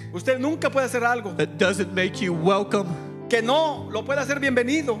anything Usted nunca puede hacer algo that doesn't make you welcome. que no lo puede hacer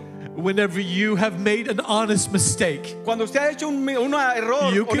bienvenido. Whenever you have made an honest mistake, Cuando usted ha hecho un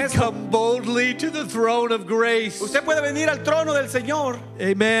error you can honesto, come boldly to the throne of grace. usted puede venir al trono del Señor.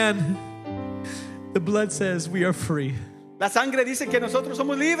 Amen. The blood says we are free. La sangre dice que nosotros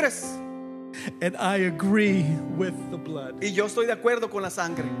somos libres. And I agree with the blood. Y yo estoy de acuerdo con la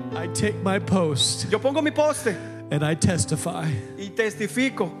sangre. I take my post Yo pongo mi poste and I testify y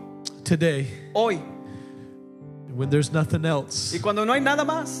testifico today hoy. when there's nothing else Y cuando no hay nada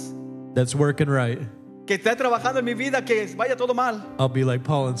más that's working right, que esté trabajando en mi vida, que vaya todo mal, I'll be like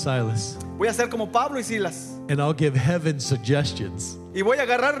Paul and Silas voy a ser como Pablo y Silas. and I'll give heaven suggestions Y voy a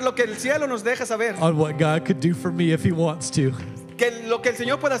agarrar lo que el cielo nos deja saber. on what God could do for me if he wants to. Que lo que el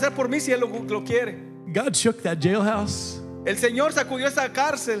Señor puede hacer por mí si Él lo quiere. God shook that jailhouse. El Señor sacudió esa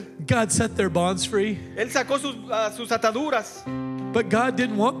cárcel. God set their bonds free. Él sacó sus ataduras. But God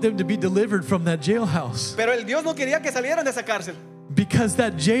didn't want them to be delivered from that jailhouse Pero el Dios no quería que salieran de esa cárcel. because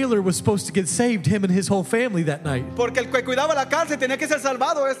that jailer was supposed to get saved, him and his whole family that night. Porque el que cuidaba la cárcel tenía que ser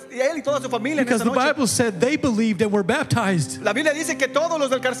salvado. Y él y toda su familia en Because esa the noche. Bible said they believed and were baptized. La Biblia dice que todos los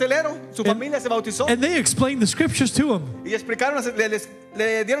del carcelero, su familia se bautizó. And they explained the scriptures to him Y explicaron,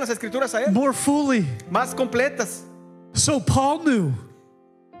 le dieron las escrituras a él. more fully. Más completas. So Paul knew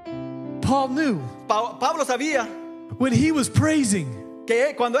Pablo sabía when he was praising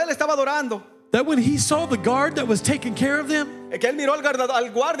que cuando él estaba adorando, that when he saw the guard that was taking care of them que él miró al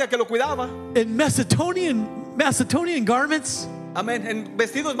guardia que lo cuidaba. in Macedonian garments, Amén. En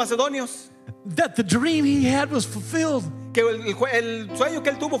vestidos macedonios. that the dream he had was fulfilled. Que el sueño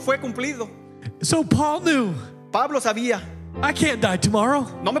que él tuvo fue cumplido. So Paul knew, Pablo sabía, I can't die tomorrow.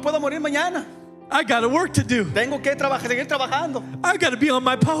 no me puedo morir mañana. I got a work to do. Tengo que seguir trabajando. I got to be on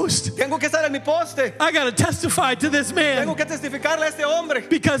my post. Tengo que estar en mi poste. I got to testify to this man Tengo que testificarle a este hombre.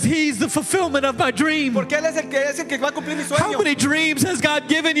 because he's the fulfillment of my dream. Porque él es el que va a cumplir mi How sueño. many dreams has God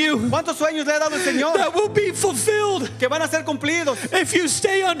given you ¿Cuántos sueños le ha dado el Señor that will be fulfilled que van a ser cumplidos? if you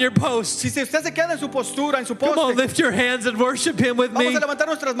stay on your post? Si usted se queda en su postura, en su Come on, poste, lift your hands and worship him with vamos me a levantar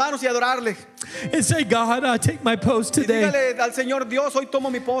nuestras manos y adorarle. and say, God, I take my post Y today. dígale al Señor, Dios, hoy tomo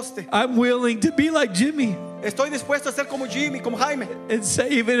mi poste. I'm willing to be like Jimmy Estoy dispuesto a ser como Jimmy, como Jaime. and say,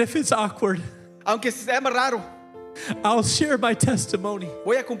 even if it's awkward, Aunque sea más raro, I'll share my testimony.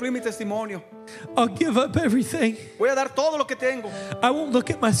 voy a cumplir mi testimonio. I'll give up everything. Voy a dar todo lo que tengo. I won't look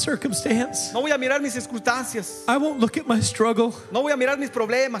at my circumstance. No voy a mirar mis circunstancias. I won't look at my struggle. No voy a mirar mis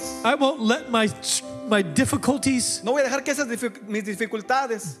problemas. I won't let my difficulties No voy a dejar que mis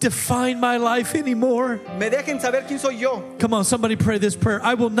dificultades define my life anymore. me dejen saber quién soy yo. Come on, somebody pray this prayer.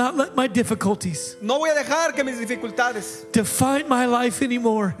 I will not let my difficulties No voy a dejar que mis dificultades define my life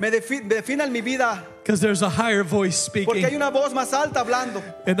anymore me definan mi vida. because there's a higher voice Porque hay speaking una voz más alta hablando.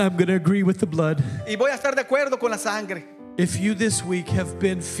 and I'm going to agree with the blood. Y voy a estar de acuerdo con la sangre. If you this week have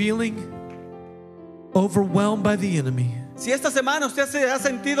been feeling overwhelmed by the enemy, Si esta semana usted se ha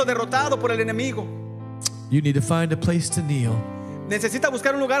sentido derrotado por el enemigo, you need to find a place to kneel necesita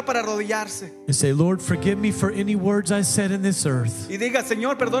buscar un lugar para arrodillarse. and say, Lord, forgive me for any words I said in this earth Y diga,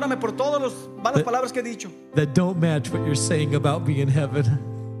 Señor, perdóname por todas las malas palabras que he dicho, that don't match what you're saying about me in heaven.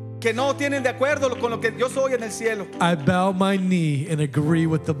 que no tienen de acuerdo con lo que yo soy en el cielo. I bow my knee and agree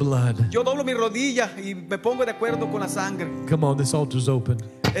with the blood. Yo doblo mi rodilla y me pongo de acuerdo con la sangre. Come on, this altar's open.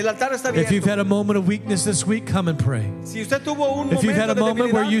 El altar está If you've abierto. had a moment of weakness this week, come and pray. Si usted tuvo un If you've had momento a de moment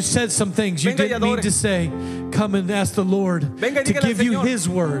where debilidad, you said some things you venga y didn't mean adore. to say, come and ask the Lord Venga y to dígale al give you Señor His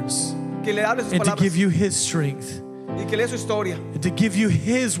words que le hable sus and to give palabras you His strength y que lea su historia. and to give you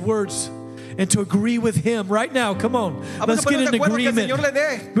His words and to agree with Him right now. Come on, Vamos let's a get ponernos in de acuerdo que el agreement Señor le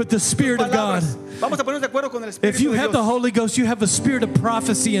dé with the sus Spirit of God. palabras. Vamos a ponernos de acuerdo con el Espíritu If you de have Dios. the Holy Ghost, you have a spirit of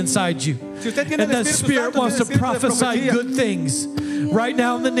prophecy inside you. Si usted tiene And el that Espíritu Spirit Santo, wants to tiene el espíritu de prophesy profecía. good things Right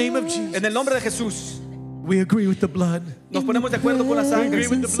now, in the name of Jesus, En el nombre de Jesús. we agree with the blood. Nos ponemos de acuerdo con la We sangre. agree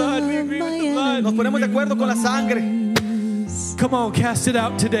with the blood. We agree with the blood. Nos ponemos de acuerdo con la sangre. Come on, cast it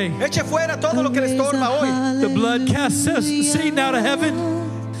out today. Eche fuera todo lo que le estorba hoy. The blood casts Satan out of heaven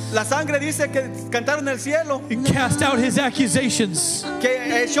La sangre dice que cantaron en el cielo, and cast out his accusations. que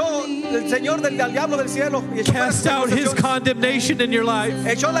echó el Señor al diablo del cielo y echó fuera Cast sus out his acusaciones. condemnation in your life.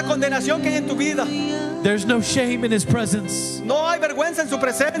 Echó la condenación que hay en tu vida. There's no shame in his presence. No hay vergüenza en su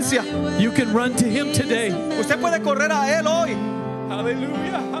presencia. You can run to him today. Usted puede correr a Él hoy.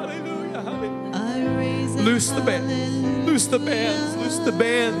 Hallelujah, hallelujah, hallelujah. Loose the bands. Loose the bands. Loose the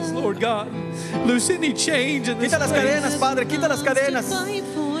bands, Lord God. Loose any change in this Quita las cadenas, place. Padre, quita las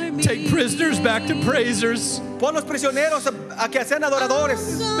cadenas. Take prisoners back to praisers. Pon los prisioneros a que sean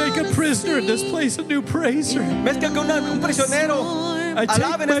adoradores. Make a prisoner in this place a new praiser. Ves que un prisionero I alabe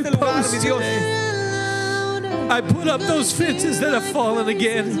take en my este lugar, mi post Dios. today. I put up those fences that have fallen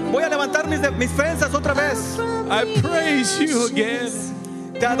again. Voy a levantar mis fensas otra vez. I praise you again.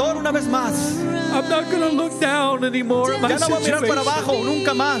 Te adoro una vez más. I'm not going to look down anymore at my Ya no voy a mirar para situation. abajo,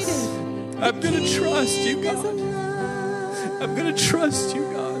 nunca más. I'm going to trust you, God. I'm going to trust you,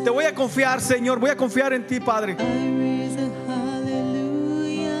 God. Te voy a confiar, Señor. Voy a confiar en ti, Padre.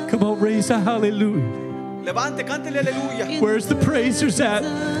 Come on, raise a hallelujah. Levante, cántele aleluya. Where's the praisers at?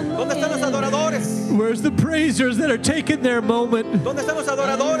 ¿Dónde están los adoradores? Where's the praisers that are taking their moment? ¿Dónde están los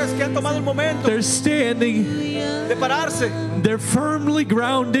adoradores que han tomado el momento They're standing. de pararse They're firmly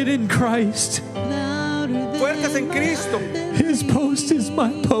grounded in Christ. fuertes en Cristo? His post is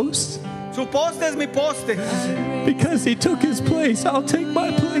my post. Su poste es mi poste, Because he took his place, I'll take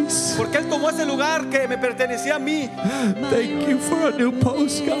my place. porque Él tomó ese lugar que me pertenecía a mí Thank you for a new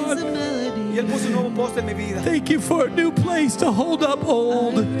post, God. y Él puso un nuevo poste en mi vida. Thank you for a new place to hold up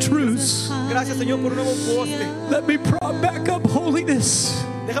old truths. Gracias, Señor, por un nuevo poste. Let me prop back up holiness.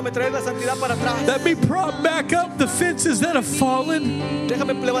 Déjame traer la santidad para atrás. Let me prop back up the fences that have fallen.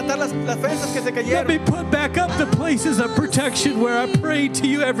 Déjame levantar las fensas que se Let me cayeron. put back up the places of protection where I pray to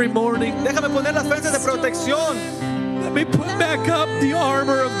you every morning. Déjame poner las fensas de protección. Let me put back up the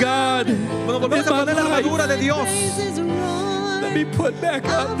armor of God in Cuando volvemos a my poner la life. armadura de Dios. Let me put back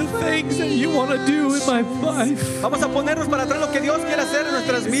up the things that you want to do in my life. Vamos a ponernos para atrás lo que Dios quiere hacer en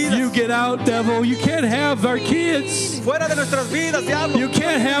nuestras vidas. You get out, devil. You can't have our kids. Fuera de nuestras vidas, diablo. You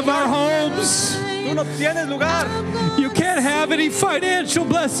can't have our homes. Tú no tienes lugar. You can't have any financial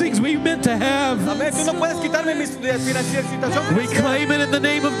blessings we meant to have. Amén. Tú no puedes quitarme mi situación We financiera. claim it in the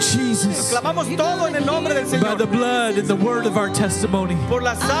name of Jesus. Clamamos todo en el nombre del By the Señor. blood and the word of our testimony. Por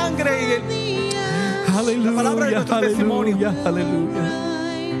la sangre y el Hallelujah, palabra de nuestro testimonio. hallelujah,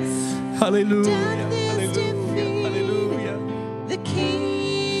 hallelujah. Hallelujah, hallelujah, hallelujah. The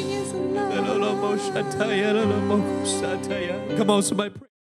King is alive. Come on, somebody pray.